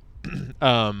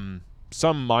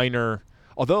 Some minor,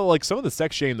 although like some of the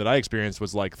sex shame that I experienced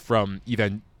was like from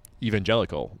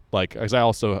evangelical. Like, as I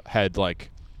also had like,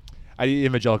 I had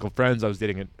evangelical friends. I was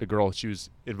dating a girl. She was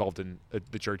involved in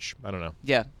the church. I don't know.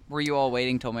 Yeah. Were you all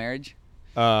waiting till marriage?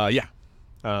 Yeah.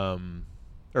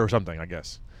 Or something, I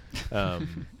guess.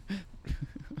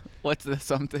 What's the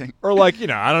something? Or like, you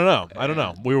know, I don't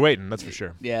know. We were waiting. That's for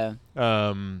sure. Yeah.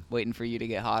 Waiting for you to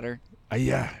get hotter.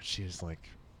 Yeah. She was like,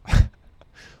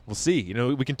 we'll see. You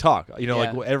know, we can talk. You know,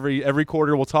 Yeah. like every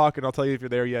quarter we'll talk, and I'll tell you if you're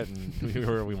there yet.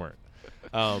 And we weren't.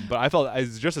 But I felt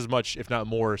as just as much, if not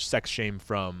more, sex shame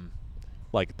from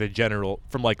like the general,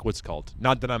 from like what's called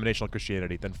non-denominational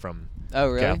Christianity than from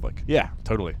Catholic. Yeah,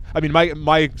 totally. I mean,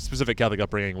 my specific Catholic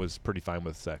upbringing was pretty fine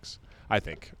with sex, I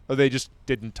think. They just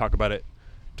didn't talk about it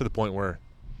to the point where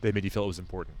they made you feel it was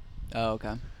important. Oh, okay.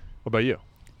 What about you?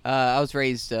 I was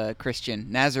raised Christian,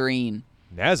 Nazarene.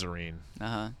 Nazarene?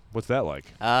 Uh-huh. What's that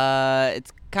like?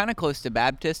 It's kind of close to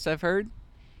Baptist, I've heard.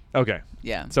 Okay.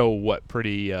 Yeah. So what?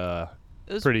 Pretty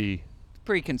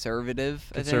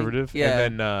conservative. Conservative. I think. Yeah.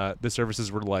 And then the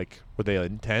services were they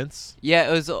intense? Yeah,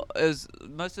 it was.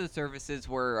 Most of the services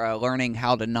were learning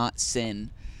how to not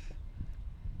sin,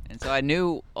 and so I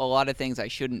knew a lot of things I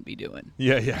shouldn't be doing.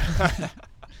 Yeah.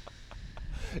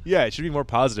 Yeah, it should be more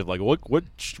positive. Like,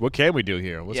 what can we do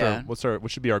here?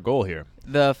 What should be our goal here?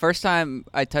 The first time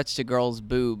I touched a girl's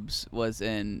boobs was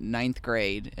in 9th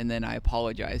grade, and then I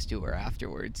apologized to her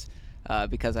afterwards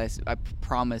because I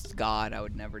promised God I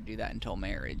would never do that until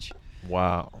marriage.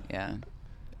 Wow. Yeah.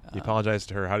 You apologized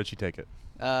to her. How did she take it?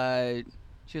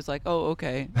 She was like, "Oh,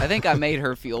 okay." I think I made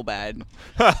her feel bad.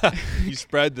 You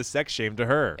spread the sex shame to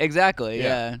her. Exactly.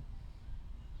 Yeah.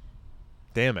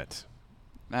 Damn it.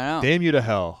 I know. Damn you to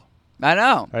hell. I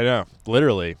know.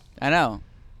 Literally. I know.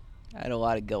 I had a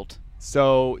lot of guilt.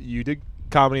 So you did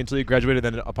comedy until you graduated.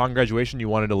 Then upon graduation, you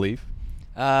wanted to leave?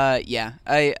 Yeah.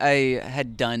 I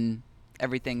had done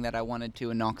everything that I wanted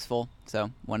to in Knoxville,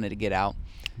 so wanted to get out.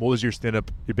 What was your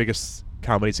biggest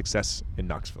comedy success in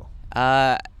Knoxville?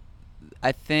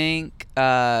 I think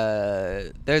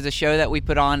there's a show that we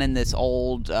put on in this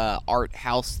old art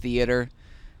house theater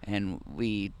and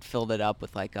we filled it up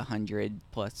with like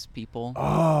 100+ people.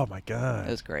 Oh my god,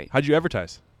 It was great. How'd you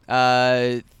advertise?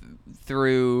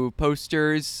 Through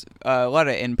posters, a lot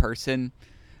of in person.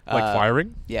 Like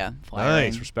flyering? Yeah,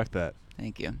 flyering. Nice, respect that.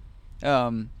 Thank you.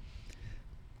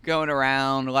 Going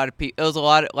around, a lot of people. It was a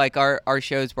lot of, like, our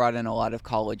shows brought in a lot of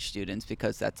college students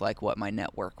because that's like what my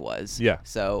network was. Yeah.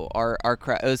 So our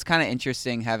crowd, it was kind of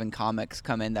interesting having comics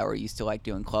come in that were used to like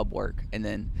doing club work, and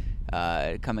then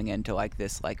coming into like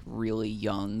this like really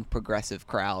young progressive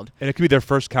crowd. And it could be their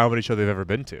first comedy show they've ever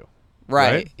been to.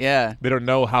 Right. Yeah. They don't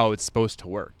know how it's supposed to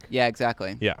work. Yeah.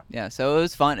 Exactly. Yeah. Yeah. So it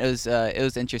was fun. It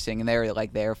was interesting, and they were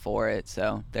like there for it.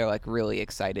 So they're like really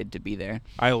excited to be there.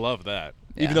 I love that.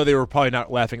 Yeah. Even though they were probably not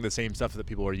laughing at the same stuff that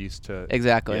people are used to.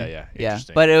 Exactly. Yeah. Yeah.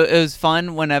 Interesting. But it was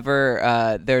fun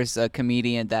whenever there's a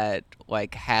comedian that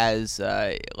like has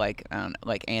like I don't know,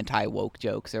 like anti-woke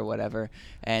jokes or whatever,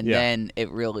 and then it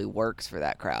really works for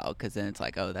that crowd, because then it's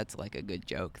like, oh, that's like a good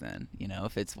joke. Then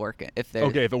if it's working, if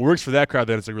it works for that crowd,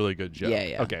 then it's a really good joke.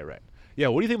 Yeah. Okay, right. Yeah.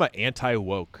 What do you think about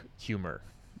anti-woke humor?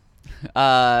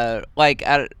 I think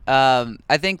I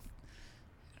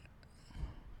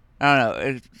don't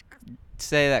know.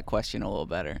 Say that question a little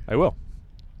better. I will.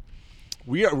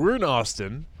 We're in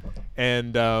Austin,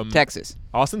 and Texas.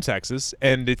 Austin, Texas,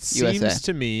 and it seems USA.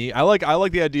 to me I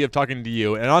like the idea of talking to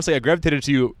you, and honestly I gravitated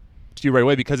to you right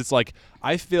away because it's like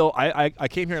I feel I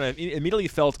came here and I immediately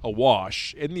felt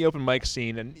awash in the open mic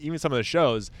scene and even some of the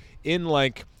shows in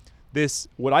like this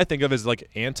what I think of as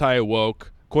like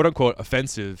anti-woke, quote unquote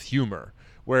offensive humor,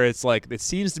 where it's like it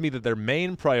seems to me that their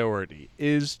main priority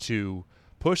is to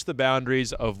push the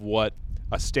boundaries of what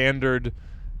a standard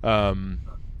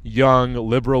young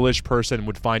liberalish person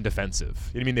would find offensive.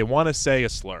 I mean, they want to say a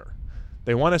slur.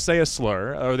 They want to say a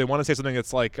slur, or they want to say something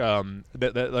that's like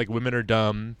that like women are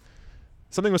dumb,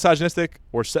 something misogynistic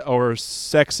or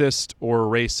sexist or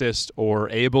racist or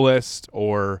ableist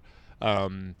or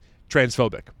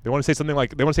transphobic. They want to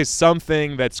say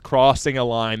something that's crossing a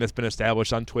line that's been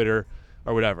established on Twitter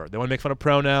or whatever. They want to make fun of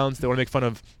pronouns. They want to make fun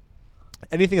of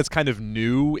anything that's kind of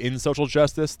new in social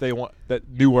justice. They want that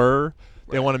newer.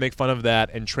 They want to make fun of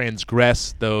that and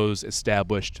transgress those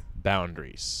established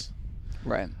boundaries.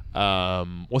 Right.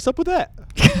 What's up with that?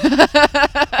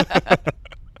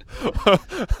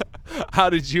 How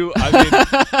did you?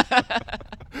 I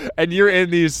mean, and you're in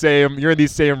these same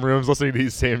rooms listening to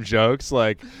these same jokes,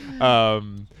 like,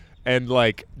 and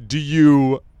like, do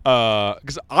you?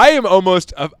 Because I am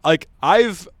almost like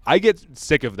I get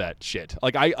sick of that shit.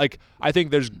 Like I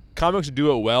think there's comics who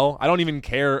do it well. I don't even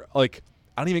care. Like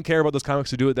I don't even care about those comics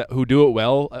who do it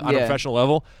well on a professional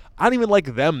level. I don't even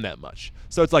like them that much.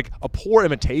 So it's like a poor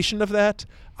imitation of that.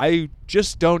 I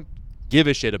just don't give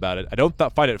a shit about it. I don't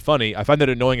find it funny. I find it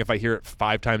annoying if I hear it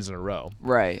 5 times in a row.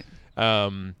 Right.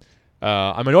 I'm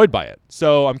annoyed by it.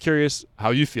 So I'm curious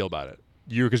how you feel about it.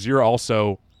 Because you're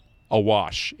also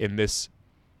awash in this,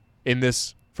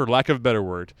 for lack of a better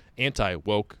word,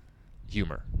 anti-woke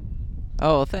humor.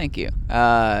 Oh, well, thank you.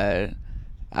 I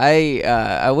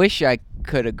wish I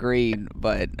could agree,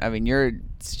 but I mean, your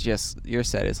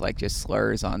set is like just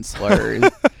slurs on slurs.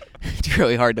 It's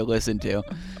really hard to listen to.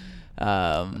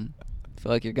 I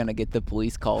feel like you're gonna get the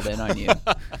police called in on you.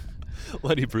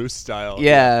 Lenny Bruce style.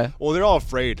 Yeah. Well, they're all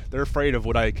afraid. They're afraid of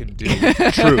what I can do.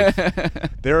 Truth.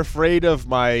 They're afraid of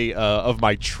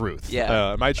my truth.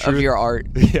 Yeah. My truth. Of your art.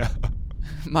 Yeah.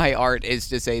 My art is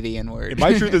to say the N-word.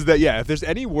 My truth is that if there's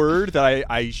any word that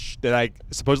I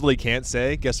supposedly can't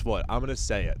say, guess what? I'm gonna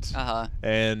say it.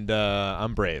 And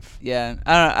I'm brave. Yeah.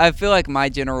 I don't know, I feel like my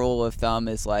general rule of thumb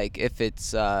is like if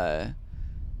it's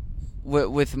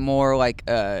with more like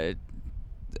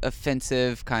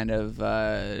offensive kind of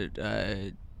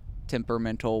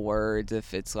temperamental words,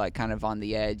 if it's like kind of on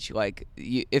the edge, like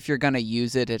if you're gonna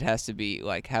use it, it has to be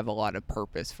like have a lot of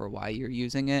purpose for why you're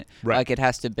using it. Right. Like it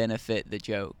has to benefit the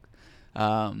joke.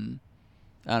 I don't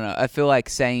know. I feel like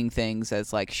saying things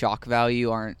as like shock value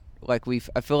aren't like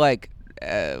I feel like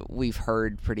we've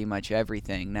heard pretty much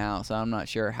everything now, so I'm not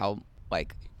sure how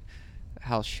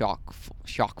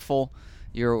shockful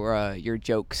your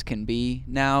jokes can be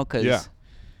now, because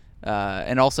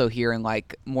and also hearing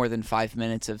like more than 5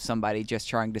 minutes of somebody just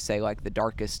trying to say like the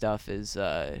darkest stuff is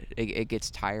it gets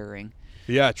tiring.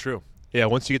 Yeah, true. Yeah,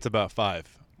 once you get to about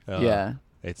 5,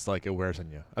 it's like it wears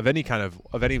on you.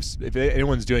 If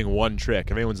anyone's doing one trick,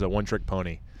 if anyone's a one-trick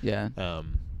pony. Yeah.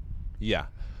 Yeah.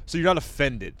 So you're not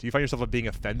offended. Do you find yourself being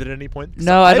offended at any point?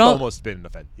 No, I don't. I've almost been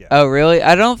offended. Yeah. Oh, really?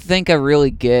 I don't think I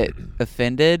really get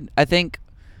offended. I think.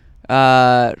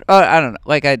 I don't know.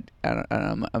 Like I don't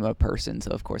know. I'm a person,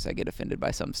 so of course I get offended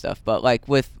by some stuff. But like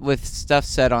with stuff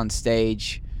said on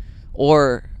stage,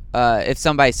 or if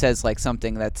somebody says like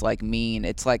something that's like mean,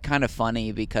 it's like kind of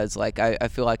funny because like I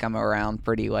feel like I'm around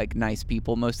pretty like nice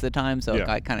people most of the time, so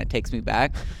it kind of takes me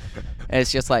back. And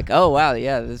it's just like, oh wow,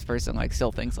 yeah, this person like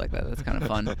still thinks like that. That's kind of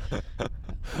fun.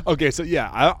 Okay, so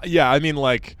I mean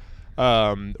like,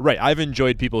 right. I've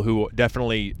enjoyed people who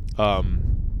definitely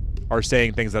are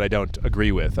saying things that I don't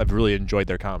agree with. I've really enjoyed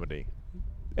their comedy,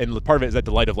 and part of it is that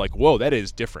delight of like, whoa, that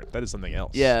is different. That is something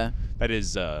else. Yeah. That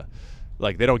is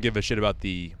like they don't give a shit about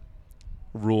the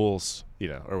rules,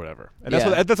 or whatever. And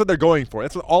that's what they're going for.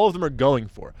 That's what all of them are going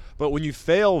for. But when you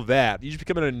fail that, you just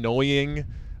become an annoying,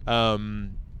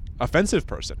 offensive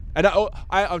person. And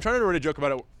I'm trying to write a joke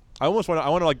about it. I want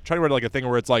to like try to write like a thing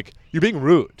where it's like you're being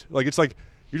rude. Like it's like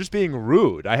you're just being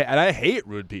rude. I hate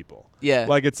rude people. Yeah.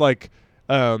 Like it's like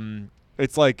I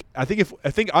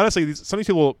think honestly some of these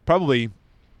people probably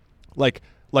like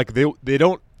they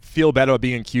don't feel bad about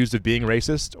being accused of being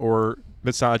racist or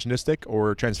misogynistic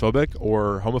or transphobic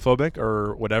or homophobic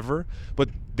or whatever, but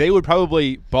they would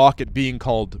probably balk at being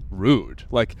called rude.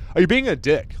 Like, are you being a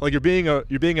dick? Like you're being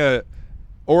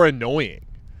or annoying.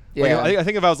 Yeah. Like, I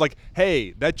think if I was like,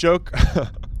 hey, that joke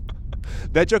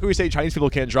where you say Chinese people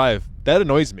can't drive, that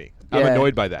annoys me. I'm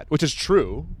annoyed by that, which is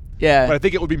true. Yeah. But I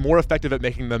think it would be more effective at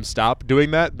making them stop doing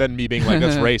that than me being like,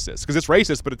 that's racist. Because it's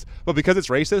racist, but because it's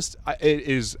racist, it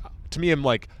is, to me, I'm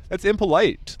like, that's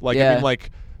impolite. Like, I mean,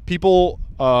 like, people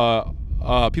are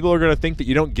going to think that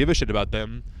you don't give a shit about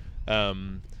them.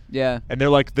 Yeah. And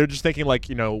they're just thinking like,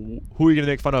 who are you going to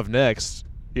make fun of next?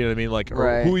 You know what I mean? Like,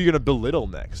 or who are you going to belittle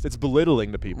next? It's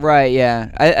belittling to people. Right,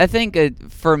 yeah. I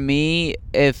think for me,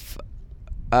 if,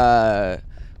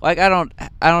 like, I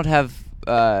don't have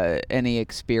any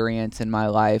experience in my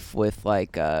life with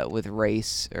like with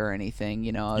race or anything,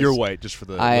 You're white, just for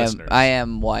the listeners. I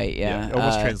am white, yeah.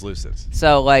 Almost translucent.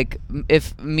 So like,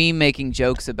 if me making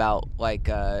jokes about like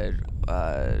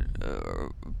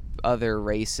other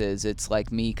races, it's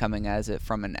like me coming as it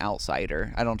from an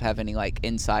outsider. I don't have any like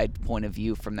inside point of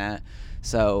view from that.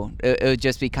 So it would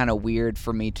just be kind of weird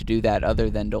for me to do that, other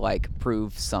than to like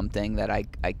prove something that I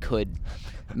could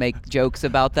make jokes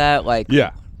about that, like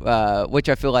which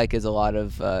I feel like is a lot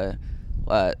of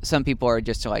some people are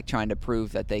just like trying to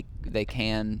prove that they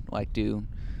can like do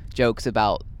jokes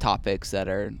about topics that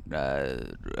are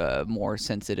more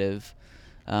sensitive.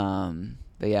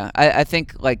 But yeah, I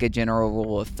think like a general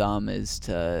rule of thumb is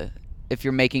if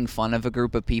you're making fun of a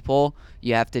group of people,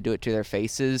 you have to do it to their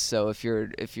faces. So if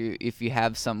you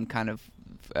have some kind of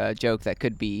joke that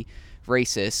could be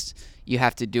racist, you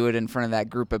have to do it in front of that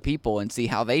group of people and see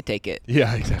how they take it.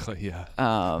 Yeah, exactly. Yeah.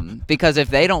 Because if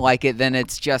they don't like it, then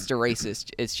it's just racist.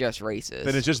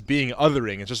 Then it's just being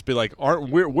othering. It's just be like,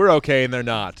 we're okay and they're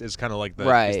not. It's kind of like the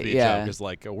joke is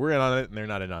like, we're in on it and they're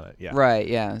not in on it. Yeah. Right.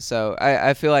 Yeah. So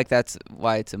I feel like that's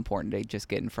why it's important to just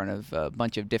get in front of a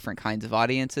bunch of different kinds of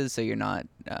audiences, so you're not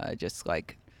just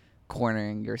like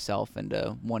cornering yourself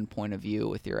into one point of view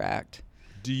with your act.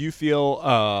 Do you feel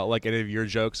like any of your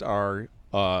jokes are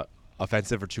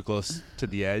offensive or too close to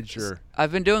the edge? Or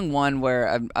I've been doing one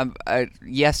where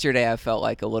yesterday I felt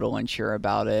like a little unsure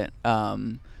about it.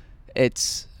 I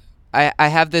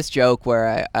have this joke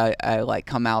where I like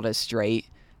come out as straight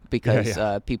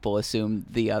because people assume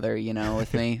the other,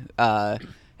 with me.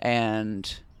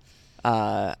 And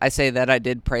I say that I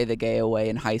did pray the gay away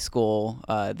in high school.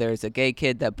 There's a gay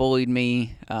kid that bullied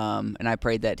me, and I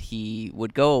prayed that he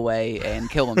would go away and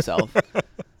kill himself.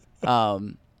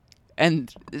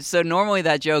 And so normally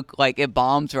that joke, like, it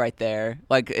bombs right there.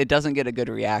 Like, it doesn't get a good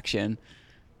reaction.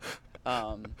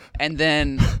 And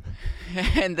then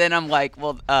I'm like,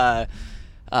 well,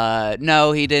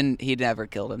 no, he didn't. He never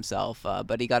killed himself,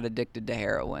 but he got addicted to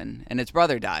heroin, and his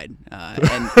brother died.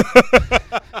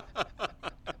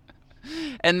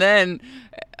 And then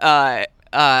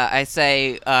I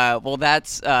say, well,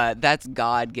 that's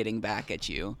God getting back at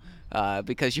you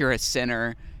because you're a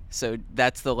sinner. So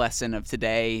that's the lesson of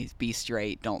today. Be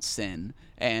straight, don't sin.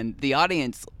 And the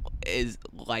audience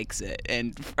likes it.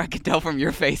 And I can tell from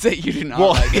your face that you do not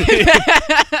like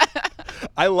it.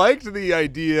 I liked the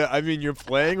idea. I mean, you're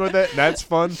playing with it, and that's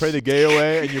fun. Pray the gay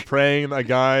away, and you're praying a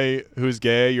guy who's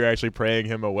gay. You're actually praying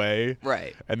him away.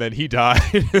 Right. And then he died.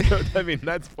 I mean,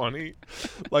 that's funny.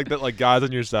 Like that, like God's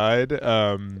on your side.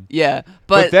 Yeah.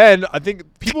 But then I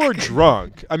think people are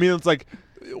drunk. I mean, it's like,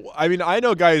 I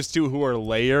know guys too who are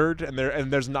layered, and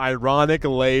there's an ironic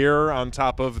layer on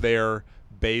top of their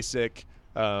basic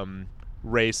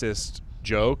racist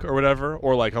joke or whatever,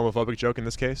 or like homophobic joke in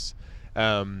this case.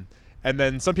 And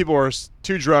then some people are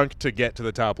too drunk to get to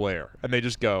the top layer, and they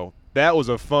just go, "That was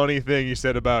a funny thing you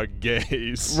said about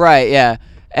gays." Right. Yeah.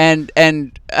 And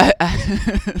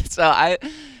so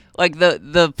like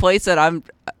the place that I've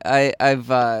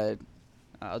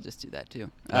I'll just do that too.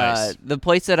 Nice. The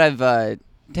place that I've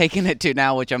taken it to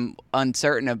now, which I'm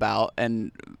uncertain about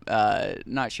and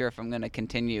not sure if I'm gonna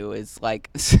continue, is like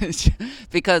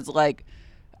because like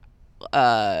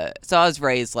so I was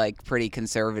raised like pretty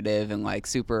conservative and like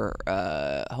super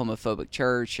homophobic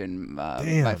church, and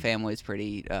my family's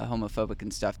pretty homophobic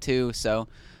and stuff too. So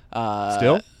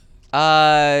Still?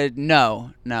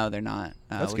 No, they're not.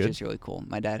 That's which good. is really cool.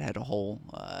 My dad had a whole.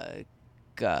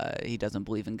 He doesn't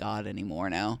believe in God anymore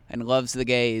now, and loves the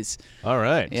gays. All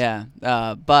right. Yeah,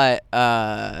 but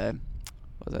what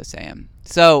was I saying?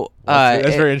 So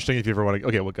That's very interesting. If you ever want to,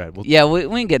 okay, well, go ahead. yeah, we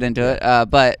can get into it.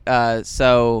 But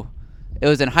so it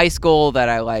was in high school that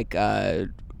I like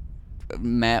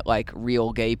met like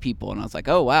real gay people, and I was like,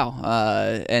 oh wow.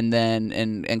 And then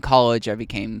in college, I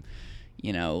became,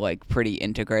 like pretty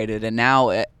integrated, and now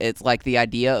it's like the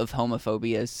idea of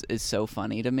homophobia is so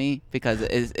funny to me because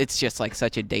it's just like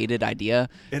such a dated idea.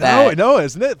 No,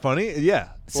 isn't it funny? Yeah.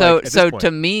 So Like, at this point.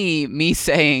 to me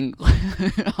saying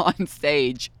on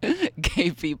stage,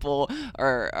 gay people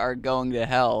are going to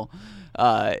hell,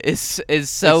 is so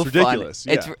It's fun. ridiculous,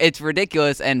 yeah. It's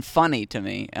ridiculous and funny to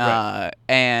me. Right.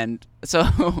 And so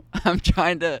I'm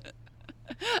trying to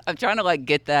like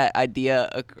get that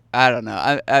idea. I don't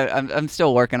know. I'm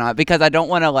still working on it because I don't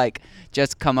want to like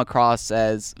just come across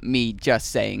as me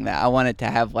just saying that. I want it to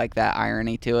have like that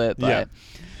irony to it. But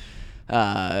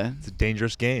it's a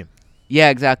dangerous game. yeah,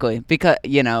 exactly. Because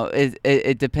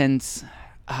it depends.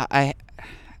 I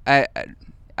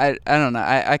don't know.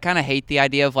 I kind of hate the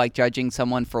idea of like judging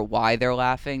someone for why they're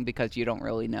laughing because you don't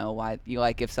really know why. You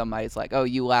like if somebody's like, "Oh,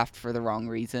 you laughed for the wrong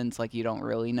reasons," like you don't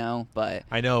really know. But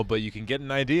I know, but you can get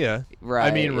an idea. Right,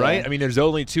 I mean, yeah. right? I mean, there's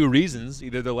only two reasons.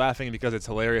 Either they're laughing because it's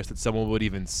hilarious that someone would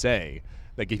even say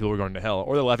that gay people were going to hell,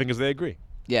 or they're laughing because they agree.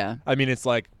 yeah, I mean, it's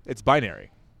like, it's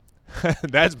binary.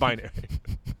 That's binary.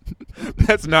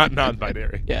 That's not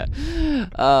non-binary. yeah.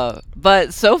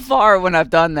 But so far when I've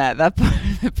done that,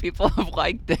 people have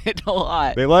liked it a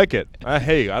lot. They like it.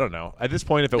 Hey, I don't know. At this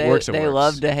point, if it works, it works. They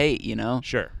love to hate,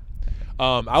 Sure.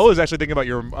 I was actually thinking about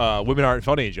your women aren't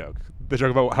funny joke. The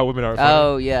joke about how women aren't funny.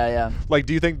 Oh yeah. Like,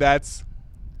 do you think that's,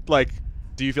 like,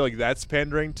 do you feel like that's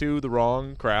pandering to the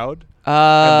wrong crowd?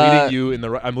 I'm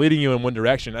leading you in one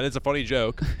direction, and it's a funny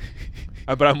joke.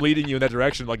 But I'm leading you in that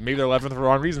direction. Like, maybe they're laughing for the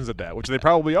wrong reasons at that, which they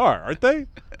probably are, aren't they?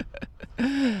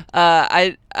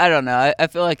 I don't know. I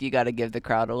feel like you got to give the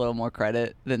crowd a little more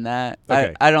credit than that.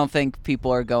 Okay. I don't think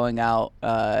people are going out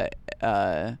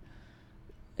and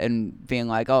being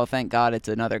like, "Oh, thank God it's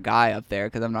another guy up there,"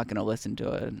 because I'm not going to listen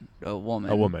to a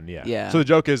woman. A woman, yeah. Yeah. So the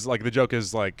joke is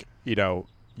like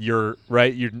you're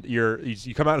right.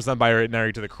 You come out as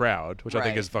non-binary to the crowd, which I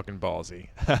think Right. is fucking ballsy.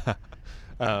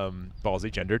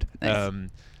 Ballsy, gendered. Nice.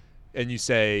 And you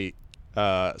say,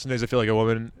 some days I feel like a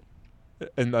woman,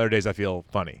 and other days I feel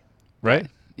funny, right?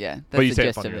 Yeah. That's But you the say it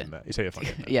gist of funnier it. than that. You say it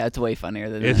funnier than that. Yeah, it's way funnier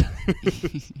than It-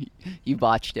 that. You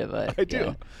botched it, but I do.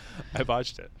 yeah. I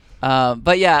botched it.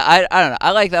 But yeah, I don't know.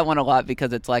 I like that one a lot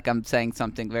because it's like I'm saying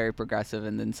something very progressive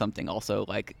and then something also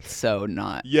like so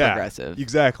not Yeah, progressive.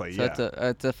 exactly. So Yeah.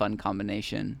 it's a fun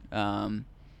combination.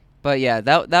 But yeah,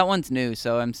 that one's new,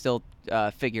 so I'm still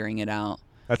figuring it out.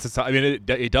 I mean,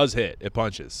 it does hit. It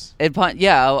punches.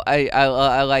 Yeah,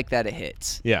 I like that it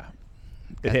hits. Yeah.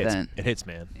 It Got hits. that. It hits,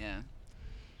 man.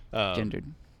 Yeah, gendered.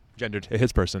 Gendered. It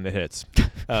hits person. It hits.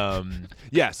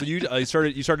 Yeah. So you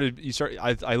started.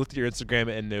 I looked at your Instagram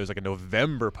and there was like a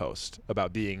November post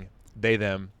about being they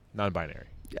them non-binary.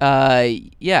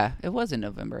 Yeah, it was in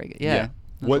November. I guess. Yeah.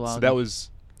 That was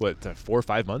what 4 or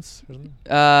 5 months or something.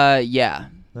 Yeah.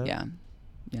 Yeah.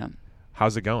 Yeah.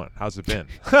 How's it going? How's it been?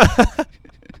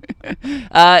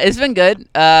 It's been good.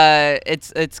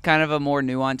 It's kind of a more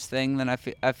nuanced thing than I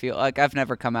feel like. I've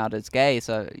never come out as gay,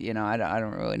 so I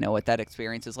don't really know what that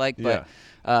experience is like. But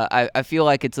I feel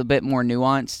like it's a bit more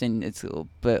nuanced, and it's a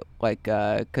bit like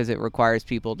because it requires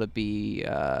people to be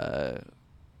a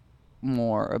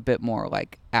bit more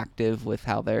like active with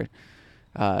how they're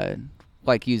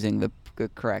like using the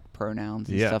correct pronouns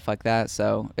and stuff like that.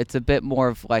 So it's a bit more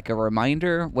of like a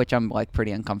reminder, which I'm like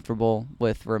pretty uncomfortable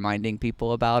with reminding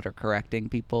people about or correcting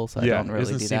people. So I don't really it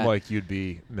doesn't do seem that. like you'd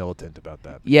be militant about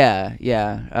that. Yeah.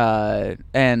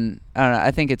 And I don't know. I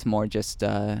think it's more just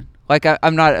like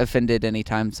I'm not offended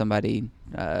anytime somebody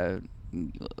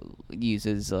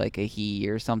uses like a he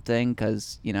or something,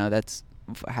 because that's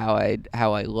how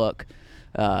I look.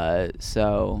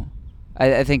 So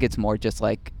I think it's more just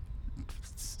like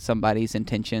somebody's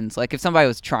intentions. Like if somebody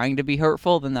was trying to be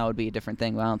hurtful, then that would be a different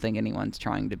thing. But I don't think anyone's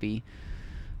trying to be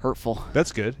hurtful.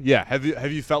 That's good. Yeah. Have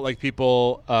you felt like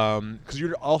people? Because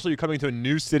you're coming to a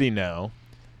new city now.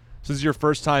 So this is your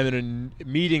first time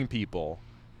meeting people,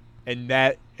 and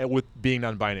that with being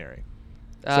non-binary.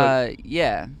 So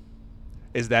Yeah.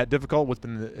 Is that difficult? What's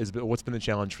been the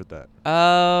challenge with that?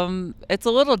 It's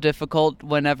a little difficult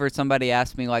whenever somebody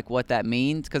asks me like what that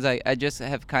means, because I just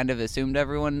have kind of assumed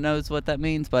everyone knows what that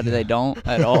means, but they don't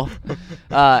at all.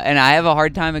 And I have a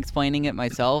hard time explaining it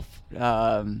myself.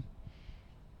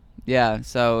 Yeah,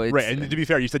 so it's... Right, and to be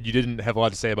fair, you said you didn't have a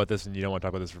lot to say about this, and you don't want to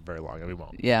talk about this for very long, and we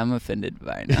won't. Yeah, I'm offended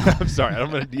by it now. I'm sorry. I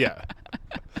don't want to... Yeah.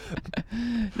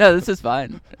 No, this is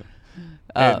fine.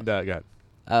 And, go ahead.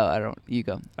 Oh, I don't... You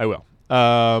go. I will.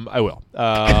 I will.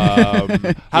 How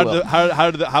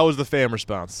was the family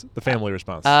response? The family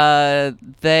response.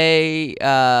 They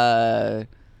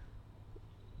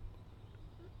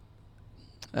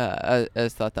I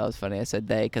just thought that was funny. I said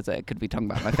they because I could be talking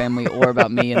about my family or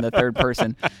about me in the third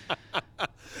person.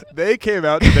 They came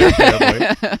out to their family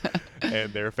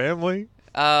and their family.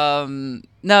 No,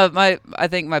 I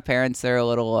think my parents, they're a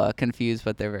little confused,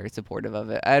 but they're very supportive of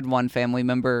it. I had one family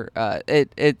member.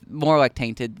 It more like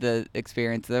tainted the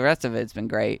experience. The rest of it's been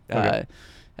great. Okay.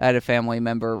 I had a family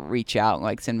member reach out and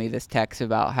like send me this text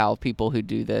about how people who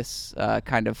do this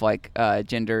kind of like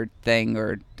gender thing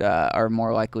or are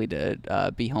more likely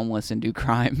to be homeless and do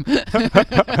crime. But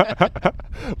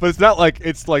it's not like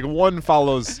one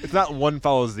follows. It's not one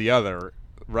follows the other,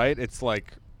 right? It's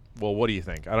like, well, what do you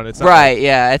think? I don't. It's not right. Like,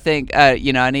 yeah. I think I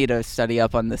need to study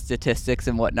up on the statistics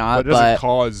and whatnot. But it doesn't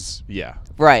cause. Yeah.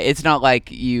 Right. It's not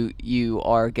like you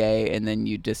are gay and then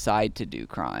you decide to do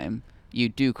crime. You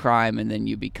do crime and then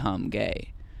you become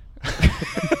gay. I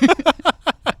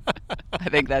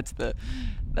think that's the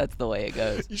way it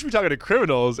goes. You should be talking to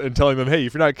criminals and telling them, hey,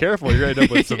 if you're not careful, you're going to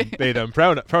end up with some they/them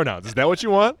pronouns. Is that what you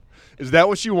want? Is that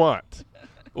what you want?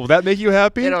 Will that make you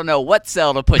happy? They don't know what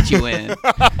cell to put you in.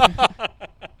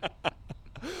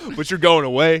 But you're going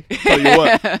away. Tell you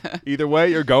what. Either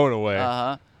way, you're going away.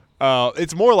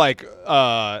 It's more like,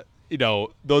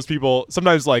 those people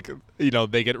sometimes like,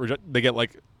 they get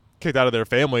like kicked out of their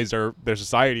families or their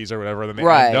societies or whatever, and then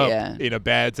they end up in a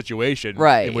bad situation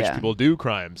in which people do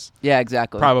crimes. Yeah,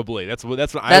 exactly. Probably. That's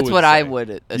what I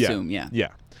would assume. Yeah.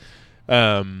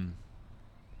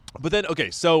 But then, okay,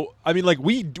 so I mean, like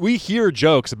we hear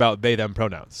jokes about they/them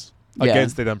pronouns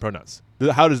against they/them pronouns.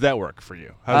 How does that work for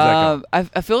you? How does that go?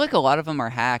 I feel like a lot of them are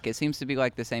hack. It seems to be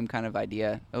like the same kind of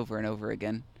idea over and over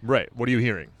again. Right. What are you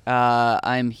hearing?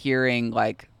 I'm hearing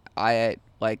like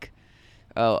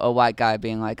a white guy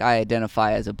being like, I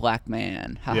identify as a black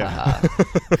man. Ha ha ha.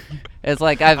 It's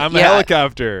like I'm a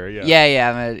helicopter. Yeah.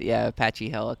 I'm a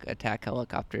Apache attack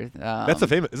helicopter. That's a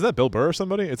famous. Isn't that Bill Burr or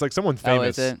somebody? It's like someone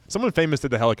famous. Oh, is it? Someone famous did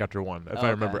the helicopter one. If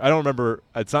I remember, I don't remember.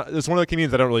 It's not. It's one of the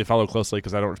comedians I don't really follow closely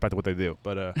because I don't respect what they do.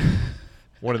 But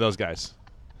one of those guys.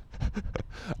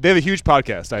 They have a huge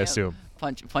podcast, I assume.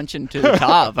 Punching to the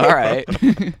top. All right.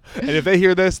 And if they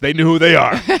hear this, they know who they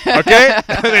are. Okay?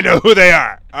 They know who they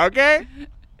are. Okay?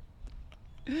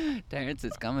 Terrence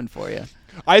is coming for you.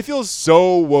 I feel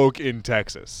so woke in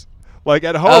Texas. Like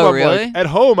at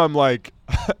home, I'm like,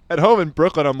 at home in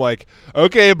Brooklyn, I'm like,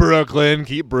 okay, Brooklyn,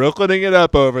 keep Brooklyning it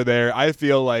up over there. I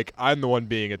feel like I'm the one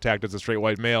being attacked as a straight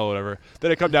white male or whatever.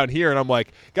 Then I come down here and I'm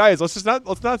like, guys, let's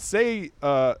not say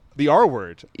the R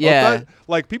word. Yeah.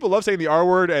 Like people love saying the R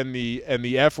word and the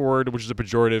F word, which is a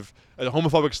pejorative, a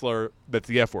homophobic slur. That's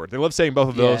the F word. They love saying both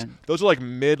of those. Those are like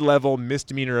mid-level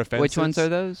misdemeanor offenses. Which ones are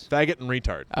those? Faggot and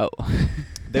retard. Oh.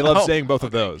 They love saying both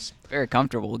of those. Very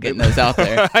comfortable getting those out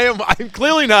there. I'm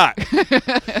clearly not.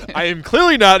 I am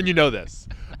clearly not, and you know this.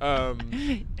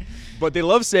 But they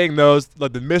love saying those,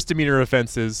 like the misdemeanor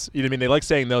offenses. You know what I mean? They like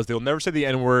saying those. They'll never say the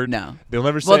N-word. No. They'll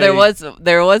never say. Well,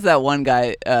 there was that one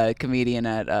guy, comedian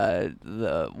at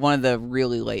one of the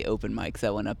really late open mics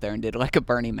that went up there and did like a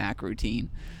Bernie Mac routine.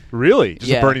 Really?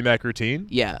 Just a Bernie Mac routine?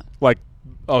 Yeah. Like,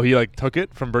 he like took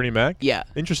it from Bernie Mac? Yeah.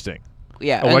 Interesting.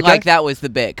 Yeah, and like that was the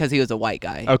bit because he was a white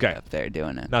guy. Okay. Up there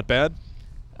doing it. Not bad?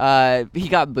 He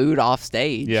got booed off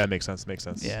stage. Yeah, it makes sense.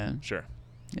 Yeah. Sure.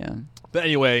 Yeah. But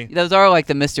anyway. Those are like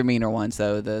the misdemeanor ones,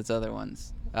 though. Those other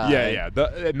ones. And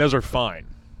those are fine.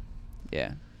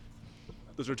 Yeah.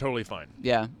 Those are totally fine.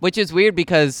 Yeah. Which is weird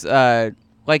because,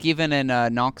 like, even in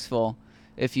Knoxville,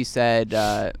 if you said,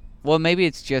 well, maybe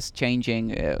it's just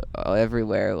changing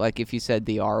everywhere. Like, if you said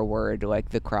the R word, like,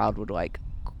 the crowd would, like,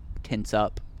 tense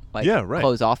up. Like,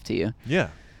 close off to you. Yeah.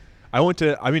 I think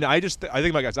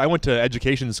about guys. I went to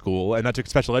education school and I took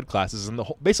special ed classes, and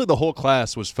basically the whole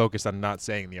class was focused on not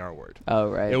saying the R word. Oh,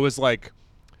 right. It was like,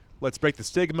 let's break the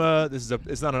stigma. It's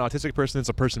not an autistic person. It's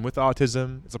a person with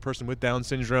autism. It's a person with Down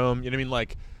syndrome. You know what I mean?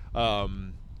 Like,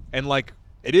 and like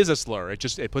it is a slur.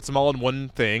 It puts them all in one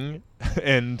thing,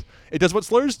 and it does what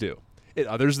slurs do. It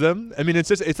others them. I mean,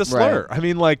 it's a slur. Right. I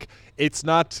mean, like it's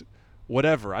not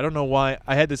whatever. I don't know why.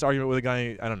 I had this argument with a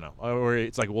guy. I don't know. Where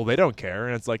it's like, well, they don't care,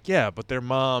 and it's like, yeah, but their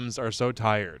moms are so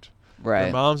tired. Right.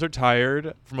 Their moms are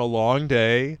tired from a long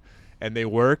day, and they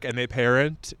work and they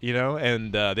parent,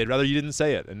 and they'd rather you didn't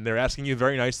say it. And they're asking you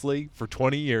very nicely for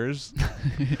 20 years.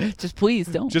 Just please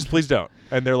don't. Just please don't.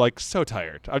 And they're like so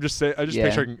tired. I'm just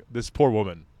picturing this poor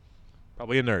woman,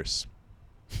 probably a nurse.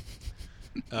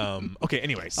 Okay,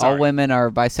 anyway, sorry. All women are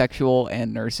bisexual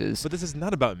and nurses. But this is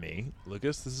not about me,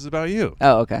 Lucas. This is about you.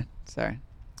 Oh, okay. Sorry.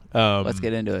 Let's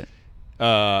get into it.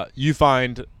 You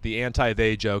find the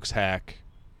anti-they jokes hack.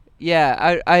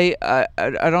 Yeah, I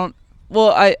don't.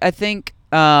 Well, I think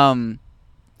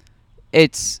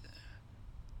it's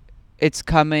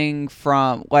coming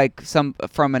from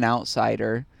from an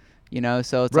outsider,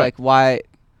 So it's Right. like why.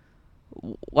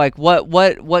 Like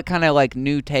what kind of like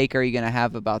new take are you gonna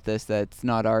have about this that's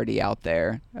not already out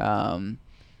there?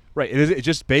 Right. It's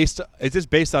just based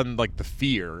on like the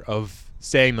fear of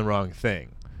saying the wrong thing,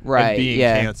 Right, and being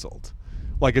yeah. canceled.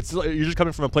 Like you're just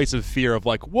coming from a place of fear of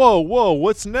like, whoa,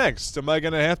 what's next? Am I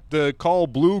gonna have to call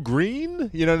blue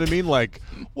green? You know what I mean? Like,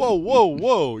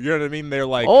 whoa. You know what I mean? They're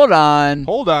like, hold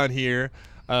on here,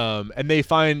 and they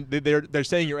find they're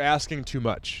saying you're asking too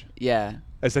much. Yeah.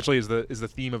 Essentially, is the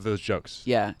theme of those jokes.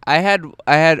 Yeah,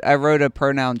 I wrote a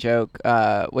pronoun joke,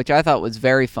 which I thought was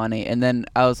very funny, and then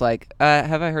I was like,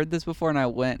 have I heard this before? And I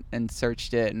went and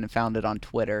searched it and found it on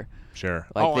Twitter. Sure.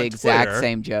 Like the exact Twitter.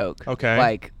 same joke. Okay.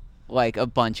 Like a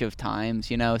bunch of times,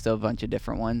 so a bunch of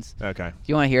different ones. Okay. Do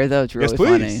you want to hear though? It's really yes,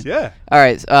 please. funny. Yeah. All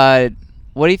right.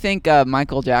 What do you think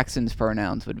Michael Jackson's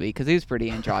pronouns would be? Because he was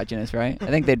pretty androgynous, right? I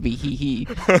think they'd be he.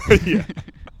 Yeah.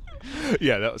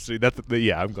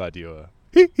 Yeah. I'm glad you.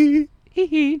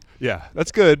 He. Yeah,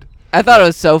 that's good. I thought it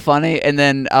was so funny, and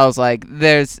then I was like,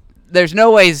 "There's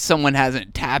no way someone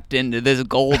hasn't tapped into this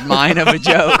gold mine of a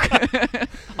joke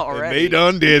already." And they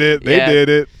done did it. They Yeah. did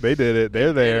it.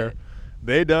 They're there.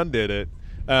 They done did it.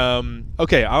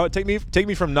 Okay, take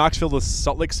me from Knoxville to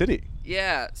Salt Lake City.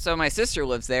 Yeah, so my sister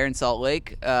lives there in Salt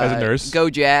Lake. As a nurse. Go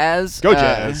Jazz. Go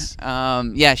Jazz.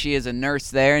 Yeah, she is a nurse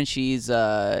there, and she's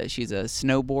a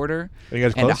snowboarder Are you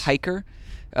guys and a close? hiker.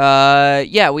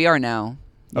 Yeah, we are now.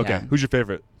 Okay, Yeah. who's your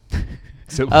favorite?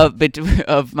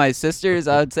 Of my sisters,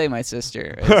 I would say my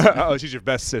sister. Oh, she's your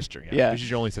best sister. Yeah. She's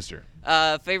your only sister.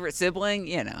 Favorite sibling,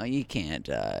 you can't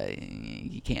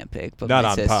pick, but Not my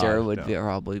on sister pod, would no.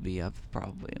 probably be up,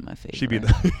 probably in my favorite. She'd be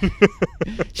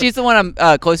She's the one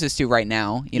I'm closest to right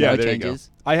now. It there changes.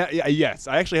 You go. Yes,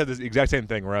 I actually have this exact same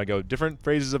thing where I go different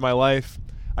phases of my life.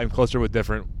 I'm closer with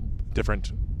different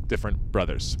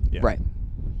brothers. Yeah. Right.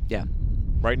 Yeah.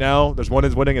 Right now, there's one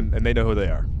is winning, and they know who they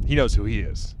are. He knows who he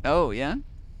is. Oh yeah.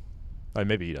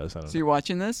 Maybe he does. I don't So know. you're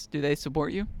watching this? Do they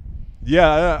support you?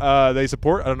 Yeah, they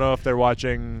support. I don't know if they're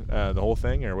watching the whole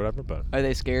thing or whatever, but Are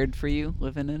they scared for you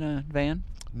living in a van?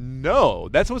 no.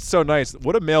 That's what's so nice.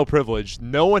 What a male privilege.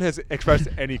 No one has expressed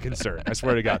any concern. I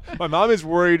swear to God. My mom is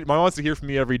worried. My mom wants to hear from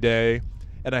me every day,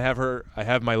 and I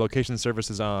have my location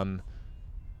services on,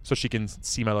 so she can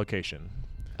see my location.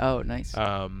 Oh, nice.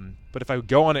 But if I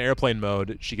go on airplane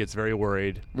mode, she gets very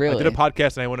worried. Really? I did a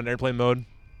podcast and I went on airplane mode,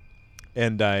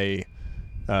 and I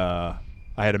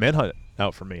had a manhunt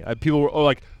out for me. People were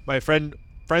like my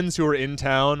friends who were in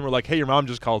town were like, "Hey, your mom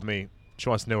just called me. She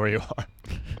wants to know where you are."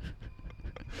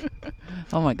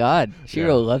 Oh my God, she Yeah.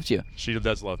 really loves you. She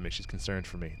does love me. She's concerned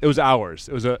for me. It was hours.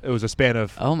 It was a span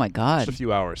of Oh my God. just a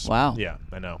few hours. Wow. Yeah,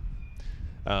 I know.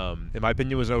 In my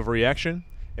opinion, it was an overreaction,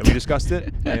 and we discussed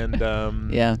it, and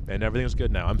Yeah. and everything was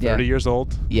good now. I'm Yeah. 30 years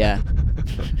old. Yeah.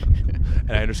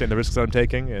 And I understand the risks I'm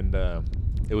taking, and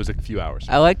it was a few hours.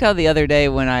 I liked how the other day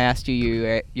when I asked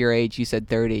you your age, you said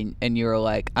 30, and you were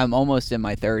like, "I'm almost in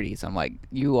my 30s." I'm like,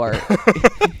 "You are,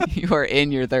 you are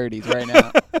in your 30s right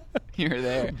now. You're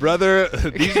there, Brother,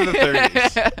 these are the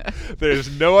 30s. There's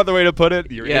no other way to put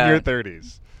it. You're Yeah. in your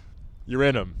 30s. You're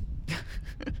in them.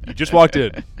 You just walked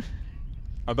in. I'm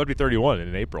about to be 31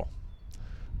 in April.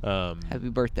 Happy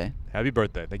birthday, Happy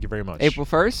birthday. Thank you very much. April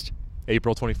 1st.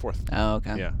 April 24th. Oh,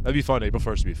 okay. Yeah, that'd be fun. April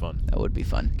 1st would be fun. That would be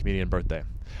fun. Comedian birthday.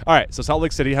 All right, so Salt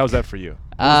Lake City, how's that for you?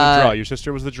 What was the draw? Your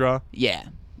sister was the draw? Yeah.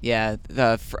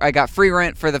 I got free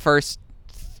rent for the first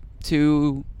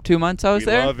two months I was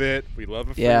We there. love it. We love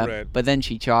a free Yeah, rent. but then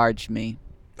she charged me.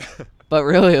 But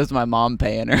really, it was my mom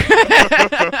paying her.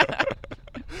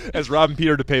 As robbing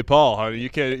Peter to pay Paul, honey. You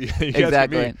can't. You can't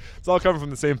Exactly. me. It's all coming from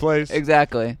the same place.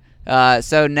 Exactly.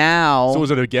 So now. So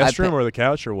was it a guest I room pa- or the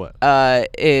couch or what?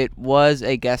 It was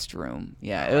a guest room.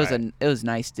 Yeah, Alright. it was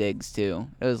nice digs too.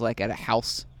 It was like at a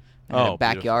house. and had Oh, a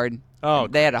backyard. Oh,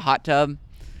 They had a hot tub.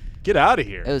 get out of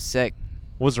here. It was sick.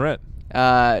 What's the rent?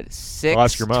 $625.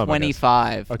 ask your mom, I guess.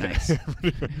 Okay. Nice.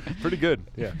 Pretty good.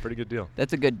 Yeah, pretty good deal.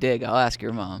 That's a good dig. I'll ask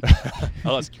your mom.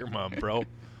 I'll ask your mom, bro.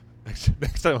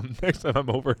 Next time I'm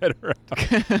over at her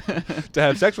house to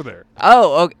have sex with her.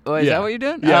 Oh, okay. Is Yeah. that what you're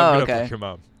doing? Yeah, I'm oh, gonna okay. fuck your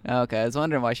mom. Okay, I was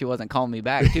wondering why she wasn't calling me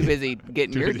back. Too busy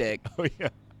getting your dick. Oh yeah.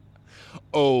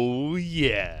 Oh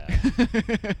yeah.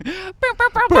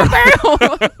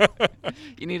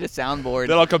 You need a soundboard.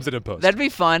 That all comes in post. That'd be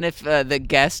fun if the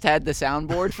guest had the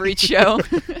soundboard for each show.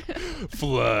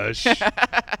 Flush.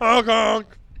 Honk honk.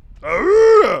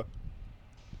 Ah!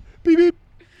 Beep beep.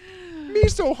 Me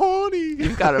so horny.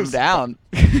 You've got him down.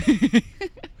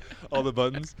 All the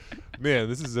buttons. Man,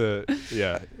 this is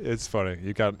it's funny.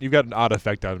 You got an odd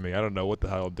effect on me. I don't know what the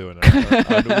hell I'm doing. I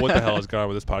don't know what the hell is going on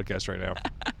with this podcast right now.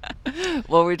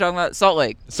 What were we talking about? Salt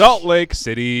Lake. Salt Lake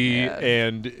City, Yeah.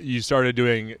 and you started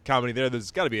doing comedy there.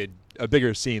 There's got to be a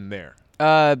bigger scene there.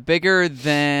 Bigger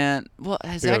than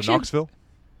has Bigger than actually Knoxville?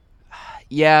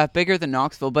 Yeah, bigger than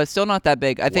Knoxville, but still not that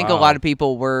big. I think a Wow. lot of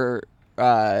people were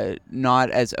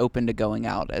not as open to going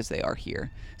out as they are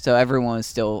here. So everyone was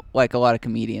still like a lot of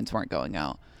comedians weren't going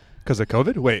out. Because of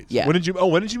COVID? Wait. Yeah. When did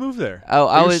you move there? Oh,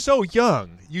 I You're was so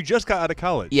young. You just got out of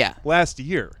college. Yeah. Last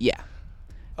year. yeah.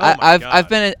 Oh my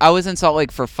God. I was in Salt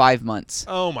Lake for 5 months.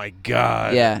 Oh my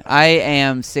God. Yeah, I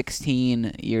am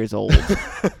 16 years old.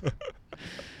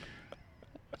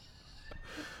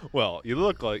 Well, you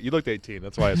looked 18.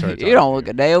 That's why I started talking. You don't look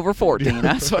a day over 14,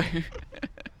 I swear.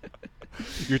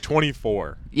 You're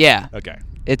 24. Yeah, Okay.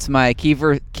 it's my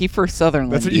Kiefer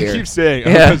Sutherland That's what year. you keep saying.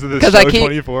 Yeah, Because of the 'cause show I keep-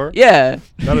 24? Yeah.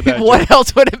 Not a bad What joke.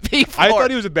 else would it be for? I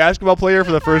thought he was a basketball player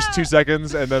for the first 2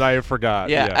 seconds, and then I forgot.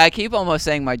 Yeah, I keep almost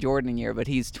saying my Jordan year, but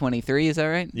he's 23. Is that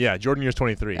right? Yeah, Jordan Year's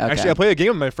 23. Okay. Actually, I play a game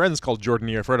with my friends called Jordan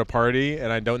Year. If we're at a party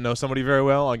and I don't know somebody very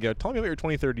well, I'll go, tell me about your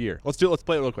 23rd year. Let's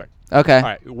play it real quick. Okay. All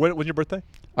right. When's your birthday?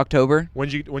 October.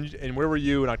 And where were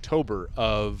you in October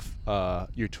of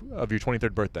your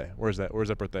 23rd birthday? Where's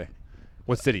that birthday?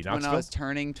 What city? When Knoxville? I was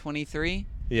turning 23.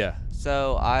 Yeah.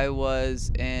 So I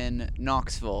was in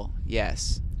Knoxville.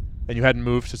 Yes. And you hadn't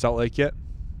moved to Salt Lake yet?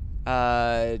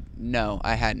 No,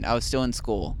 I hadn't. I was still in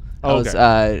school. Oh,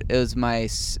 okay. It was my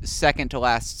second to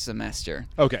last semester.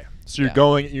 Okay. So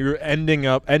you're ending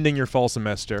your fall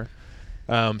semester.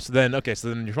 So then your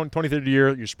 23rd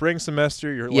year, your spring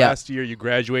semester, your last year, you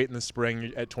graduate in the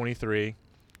spring at 23.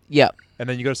 Yep. And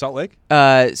then you go to Salt Lake?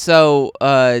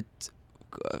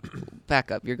 Back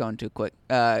up. You're going too quick.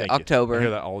 Thank you. October. I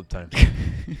hear that all the time.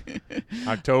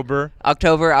 October.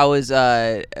 October, I was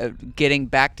getting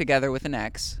back together with an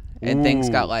ex, and things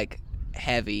Ooh. got like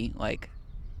heavy, like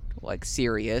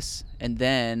serious. And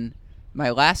then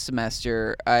my last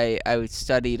semester, I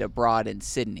studied abroad in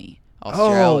Sydney,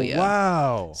 Australia. Oh,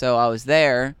 wow. So I was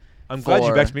there. I'm glad you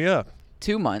for backed me up.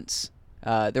 2 months.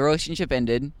 The relationship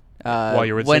ended. While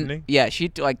you were in Sydney? Yeah, she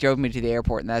drove me to the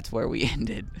airport, and that's where we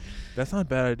ended. That's not a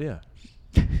bad idea.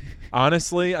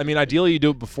 Honestly, I mean, ideally you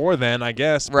do it before then, I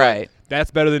guess. But Right.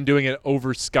 That's better than doing it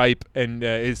over Skype, and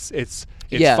it's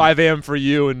Yeah. 5 a.m. for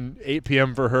you and 8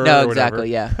 p.m. for her. No, or whatever.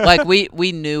 exactly. Yeah, like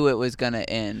we knew it was gonna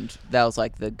end. That was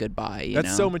like the goodbye. You That's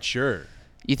know? so mature.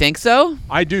 You think so?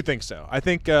 I do think so. I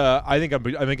think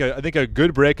a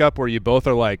good breakup where you both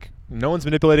are like, no one's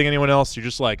manipulating anyone else. You're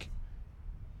just like,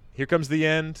 here comes the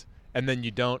end, and then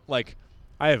you don't like.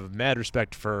 I have mad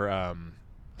respect for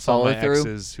some of my Follow through?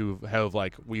 exes who have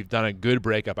like we've done a good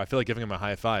breakup. I feel like giving them a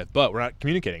high five, but we're not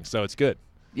communicating, so it's good.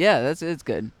 Yeah, it's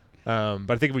good. But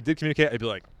I think if we did communicate, I'd be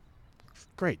like,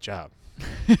 great job,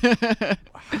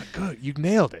 good, you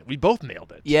nailed it. We both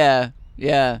nailed it. Yeah.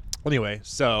 Anyway,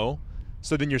 so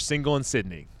then you're single in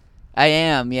Sydney. I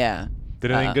am. Yeah. Did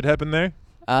anything good happen there?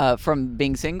 From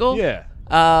being single. Yeah.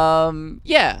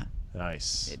 Yeah.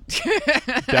 Nice.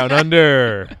 Down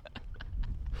under.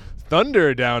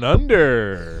 Thunder down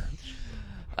under.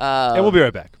 And we'll be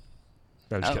right back.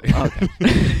 No, I'm just kidding. Okay.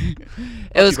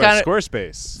 It was kind of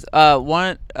Squarespace.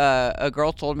 a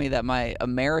girl told me that my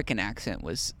American accent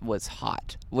was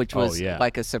hot, which was yeah.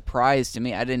 like a surprise to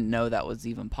me. I didn't know that was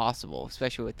even possible,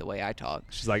 especially with the way I talk.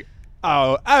 She's like,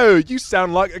 oh, you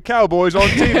sound like the Cowboys on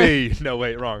TV. No,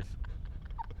 wait, wrong.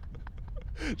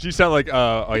 You sound like,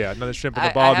 another shrimp in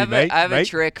the bobby, mate. I have a mate.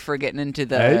 trick for getting into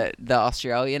Hey? the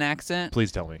Australian accent.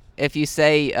 Please tell me. If you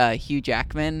say Hugh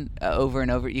Jackman over and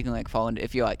over, you can like fall into.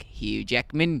 If you're like Hugh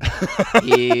Jackman,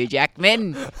 Hugh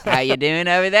Jackman, how you doing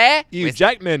over there? Hugh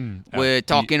Jackman. We're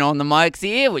talking on the mics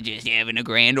here. We're just having a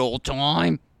grand old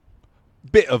time.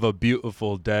 Bit of a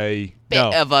beautiful day.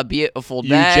 Bit of a beautiful day.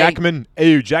 Hugh Jackman.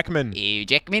 Hugh Jackman. Hugh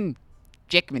Jackman.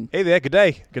 Jackman. Hey there, good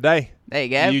day. Good day. There you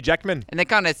go. Hugh Jackman. And they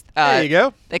kind of There you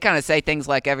go. They kind of say things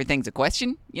like everything's a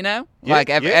question, you know, Yeah, like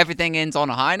yeah. everything ends on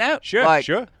a high note. Sure, like,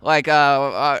 sure. Like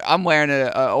I'm wearing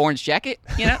a orange jacket,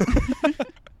 you know.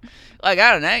 Like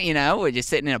I don't know, you know, we're just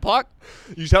sitting in a park.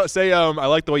 You say, I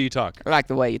like the way you talk. I like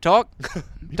the way you talk.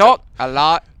 Talk a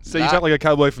lot. So you talk like a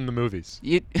cowboy from the movies.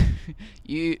 You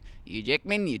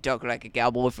Jackman, you talk like a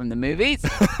cowboy from the movies.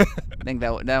 I think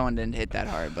that one didn't hit that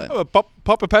hard, but Oh,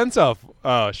 pop a pants off.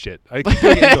 Oh shit! I keep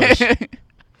doing English.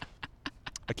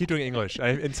 I keep doing English,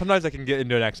 and sometimes I can get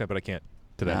into an accent, but I can't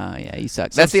today. Oh yeah, you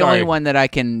suck. So That's the sorry. only one that I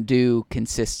can do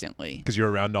consistently. Because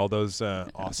you're around all those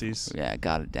Aussies. Yeah, I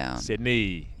got it down.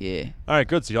 Sydney. Yeah. All right,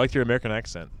 good. So you like your American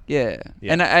accent. Yeah.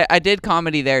 Yeah. And I did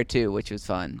comedy there too, which was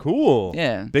fun. Cool.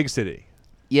 Yeah. Big city.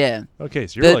 Yeah. Okay,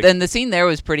 so you're Then the scene there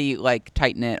was pretty like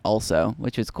tight knit also,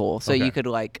 which was cool. So Okay. you could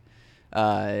like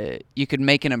you could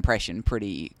make an impression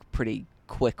pretty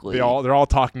quickly. they're all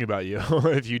talking about you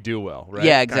if you do well, right?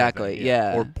 Yeah, Kind of exactly, thing,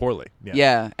 yeah. Or poorly. Yeah.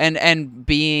 Yeah, and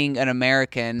being an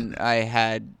American, I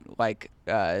had like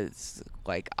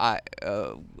I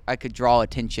could draw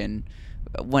attention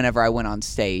whenever I went on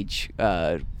stage,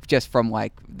 just from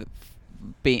like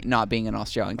not being an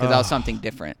Australian, because that was something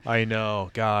different. I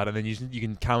know, God, and then you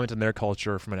can comment on their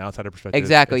culture from an outsider perspective.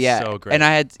 Exactly, It's yeah. So great. And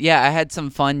I had some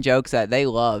fun jokes that they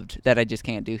loved that I just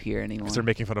can't do here anymore. because they're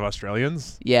making fun of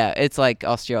Australians. Yeah, it's like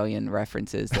Australian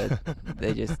references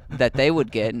that they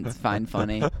would get and find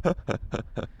funny.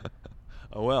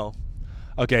 Oh well.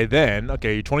 Okay,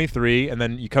 you're 23, and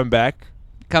then you come back.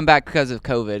 Come back because of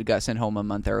COVID. Got sent home a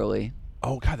month early.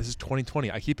 Oh God, this is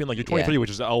 2020. I keep being like you're 23, which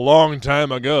is a long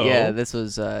time ago. Yeah, this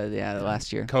was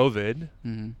last year. COVID.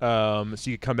 Mm-hmm.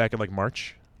 So you come back in like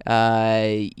March.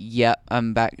 Yep.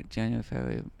 I'm back January,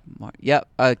 February, March. Yep.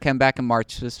 I came back in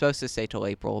March. Was supposed to stay till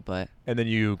April, but And then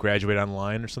you graduate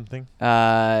online or something. You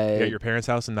at your parents'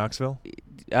 house in Knoxville.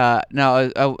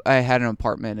 no, I had an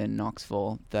apartment in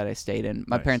Knoxville that I stayed in.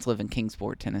 My Nice. parents live in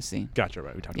Kingsport, Tennessee. Gotcha.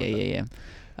 Right. We talked Yeah, about that. yeah.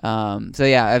 So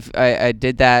yeah, I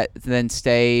did that, then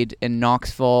stayed in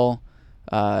Knoxville.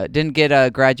 Didn't get a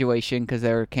graduation because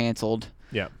they were canceled.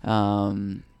 Yeah.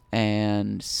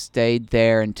 And stayed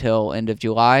there until end of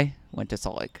July. Went to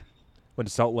Salt Lake. Went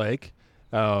to Salt Lake.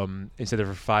 And stayed there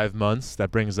for 5 months.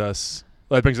 That brings us.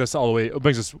 Well, that brings us all the way. It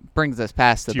brings us Brings us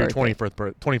past the to your birthday.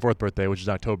 24th birthday, which is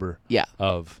October. Yeah.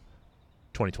 Of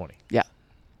 2020. Yeah.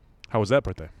 How was that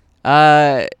birthday?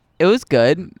 It was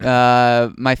good.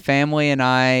 My family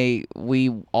and we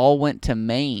all went to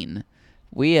Maine.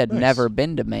 We had Nice. never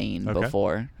been to Maine Okay.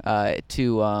 before. Do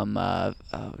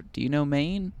you know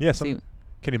Maine? Yeah. See,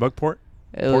 Kennebunkport.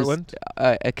 it was, Portland?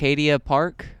 Acadia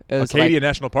Park. It was Acadia like,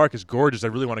 National Park is gorgeous. I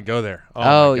really want to go there.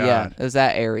 oh my God. yeah, it was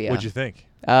that area. What'd you think?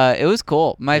 It was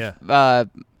cool. Yeah.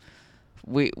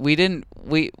 We didn't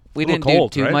little do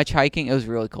cold, too right? much hiking. It was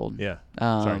really cold. Yeah.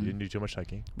 Sorry, you Um, didn't do too much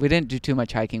hiking. we didn't do too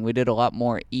much hiking. We did a lot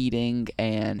more eating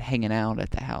and hanging out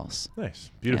at the house. Nice.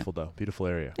 Beautiful though. Beautiful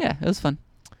area. Yeah, it was fun.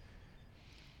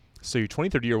 So your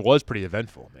 23rd year was pretty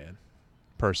eventful, man.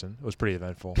 It was pretty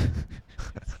eventful.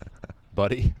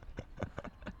 Buddy.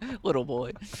 Little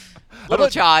boy, How little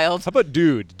about- child. How about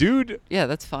dude? Dude, Yeah,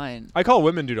 that's fine. I call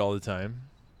women dude all the time.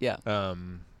 Yeah.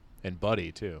 And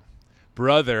buddy too.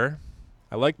 Brother.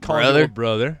 I like calling Brother? people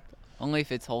brother. Only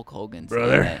if it's Hulk Hogan.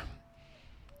 Brother. saying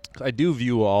it. I do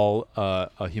view all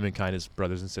humankind as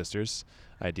brothers and sisters,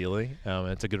 ideally. And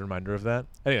it's a good reminder of that.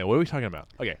 Anyway, what are we talking about?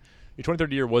 Okay. Your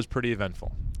 23rd year was pretty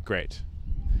eventful. Great.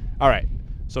 All right.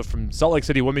 So from Salt Lake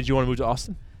City, what made you want to move to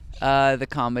Austin? The A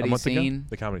comedy month ago? scene.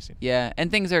 The comedy scene. Yeah, and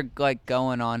things are like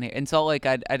going on here. In Salt Lake,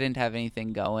 I didn't have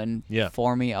anything going Yeah.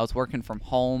 for me. I was working from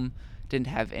home. Didn't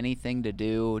have anything to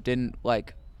do.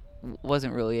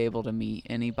 Wasn't really able to meet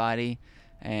anybody,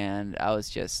 and I was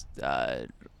just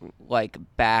like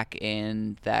back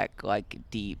in that like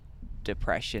deep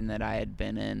depression that I had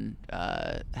been in,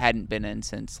 hadn't been in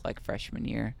since like freshman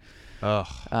year. Ugh.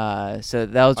 So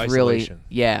that was Isolation.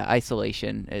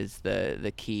 isolation is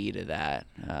the key to that.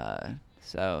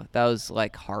 So that was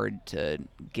like hard to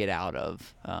get out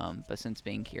of. But since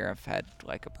being here, I've had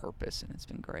like a purpose, and it's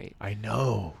been great. I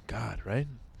know. God, right?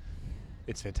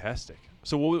 It's fantastic.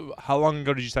 So how long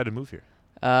ago did you decide to move here?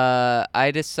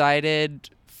 I decided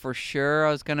for sure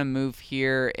I was gonna move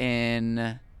here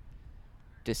in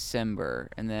December,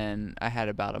 and then I had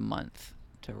about a month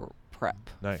to prep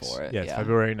Nice. for it. Yeah, it's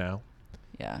February now.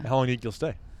 Yeah. How long do you think you'll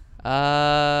stay?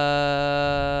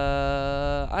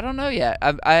 I don't know yet.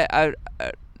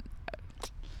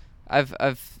 I've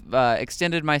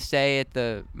extended my stay at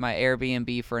my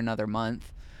Airbnb for another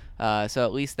month, so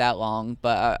at least that long.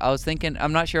 But I was thinking,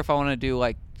 I'm not sure if I want to do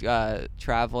like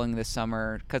traveling this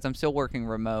summer because I'm still working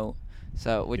remote.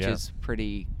 So, which is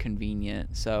pretty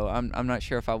convenient. So I'm not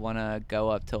sure if I want to go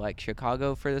up to like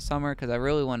Chicago for the summer because I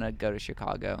really want to go to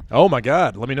Chicago. Oh my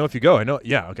God! Let me know if you go. I know.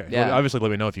 Yeah. Okay. Yeah. Well, obviously, let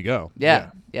me know if you go.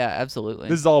 Yeah, absolutely.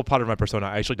 This is all part of my persona.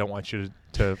 I actually don't want you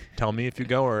to tell me if you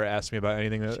go or ask me about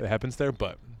anything that happens there,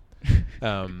 but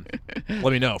let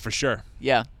me know for sure.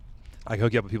 Yeah. I can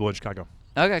hook you up with people in Chicago.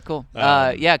 Okay, cool.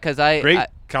 Yeah, because great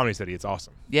comedy city. It's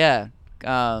awesome. Yeah.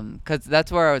 Because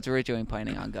that's where I was originally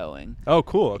planning on going. Oh,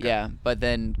 cool. Okay. Yeah, but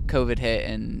then COVID hit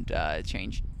and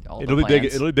changed all It'll the be plans.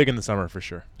 big. It'll be big in the summer for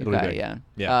sure. It'll be big. Yeah.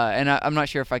 Yeah. And I'm not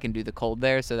sure if I can do the cold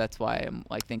there, so that's why I'm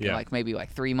like thinking like maybe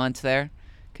like 3 months there.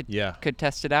 Could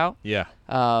test it out. Yeah.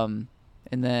 And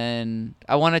then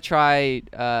I want to try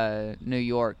New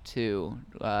York too,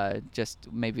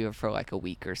 just maybe for like a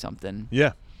week or something.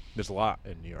 Yeah. There's a lot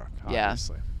in New York.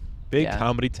 Obviously. Yeah. Big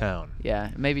comedy town.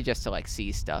 Yeah, maybe just to like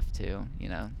see stuff too, you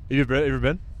know. Have you ever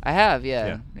been? I have,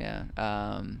 yeah.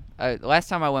 Last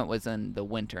time I went was in the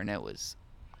winter, and it was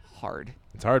hard.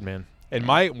 It's hard, man. And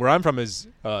where I'm from is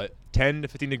 10 to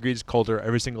 15 degrees colder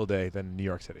every single day than New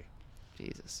York City.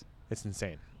 Jesus. It's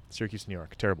insane. Syracuse, New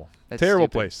York. Terrible. That's terrible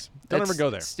stupid. place. Don't ever go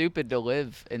there. Stupid to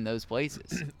live in those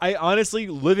places. I honestly,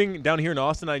 living down here in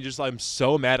Austin, I'm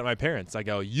so mad at my parents. I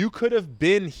go, you could have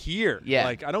been here. Yeah.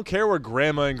 Like, I don't care where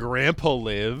grandma and grandpa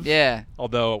live. Yeah.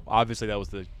 Although, obviously, that was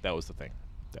the thing.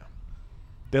 Yeah.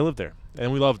 They lived there,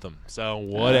 and we loved them. So,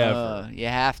 whatever. You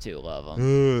have to love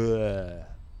them.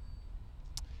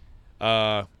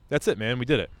 That's it, man. We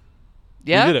did it.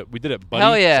 Yeah? We did it, buddy.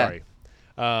 Hell yeah. Sorry.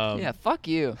 Yeah, fuck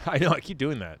you. I know. I keep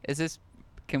doing that. Is this...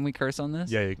 Can we curse on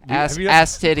this? Yeah. Ass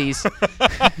titties.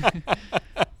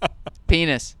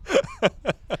 Penis.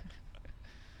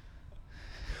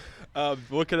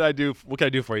 What can I do? What can I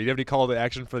do for you? Do you have any call to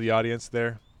action for the audience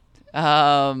there?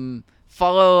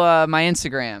 Follow my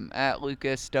Instagram at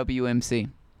LucasWMC.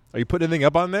 Are you putting anything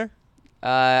up on there?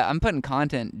 I'm putting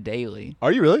content daily.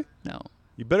 Are you really? No.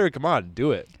 You better come on,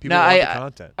 do it. People want the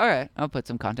content. All right, I'll put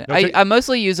some content. No, I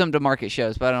mostly use them to market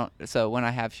shows, but I don't. So when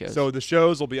I have shows. So the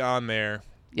shows will be on there.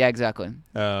 Yeah, exactly.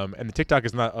 And the TikTok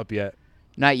is not up yet.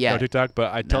 Not yet. No TikTok,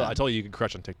 but I told you can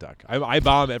crush on TikTok. I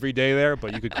bomb every day there,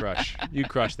 but you could crush. You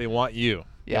crush. They want you.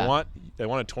 Yeah. They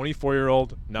want a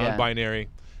 24-year-old, non-binary,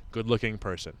 good-looking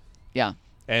person. Yeah.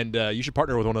 And you should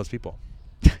partner with one of those people.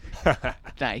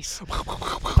 Nice.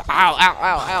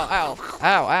 Ow,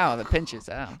 the pinches.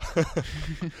 Ow.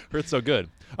 Hurts so good.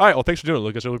 All right, well, thanks for doing it,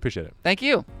 Lucas. Really appreciate it. Thank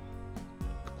you.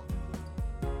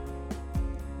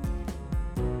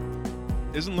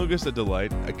 Isn't Lucas a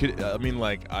delight? I could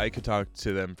talk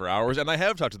to them for hours, and I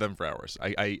have talked to them for hours.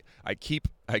 I keep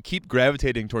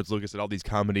gravitating towards Lucas at all these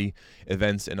comedy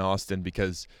events in Austin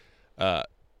because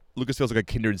Lucas feels like a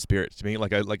kindred spirit to me,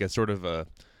 like a sort of a.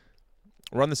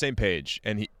 We're on the same page,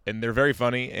 and they're very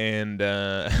funny, and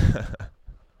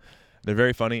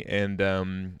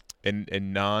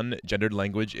and non-gendered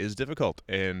language is difficult,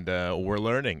 and we're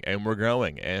learning and we're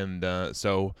growing, and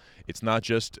so it's not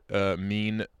just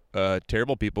mean,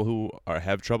 terrible people who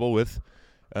have trouble with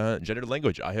gendered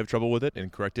language. I have trouble with it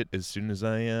and correct it as soon as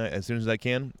I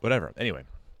can. Whatever. Anyway.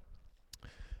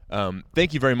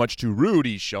 Thank you very much to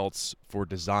Rudy Schultz for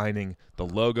designing the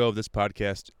logo of this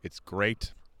podcast. It's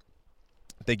great.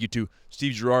 Thank you to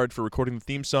Steve Gerard for recording the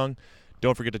theme song.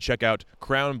 Don't forget to check out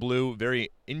Crown Blue. Very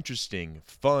interesting,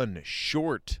 fun,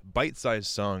 short, bite-sized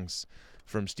songs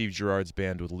from Steve Gerard's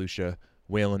band with Lucia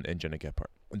Whalen and Jenna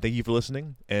Gephardt. And thank you for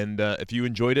listening. And if you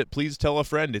enjoyed it, please tell a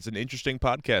friend. It's an interesting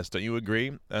podcast. Don't you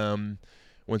agree? When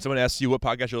someone asks you what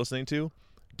podcast you're listening to,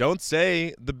 don't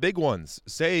say the big ones.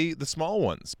 Say the small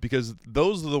ones, because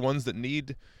those are the ones that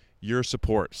need your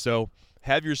support. So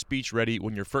have your speech ready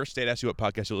when your first date asks you what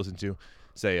podcast you listen to.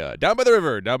 Say, Down by the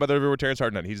River with Terrence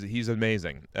Hartnett. He's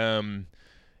amazing. And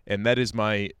that is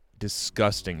my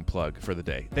disgusting plug for the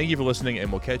day. Thank you for listening,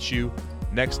 and we'll catch you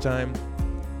next time.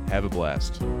 Have a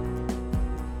blast.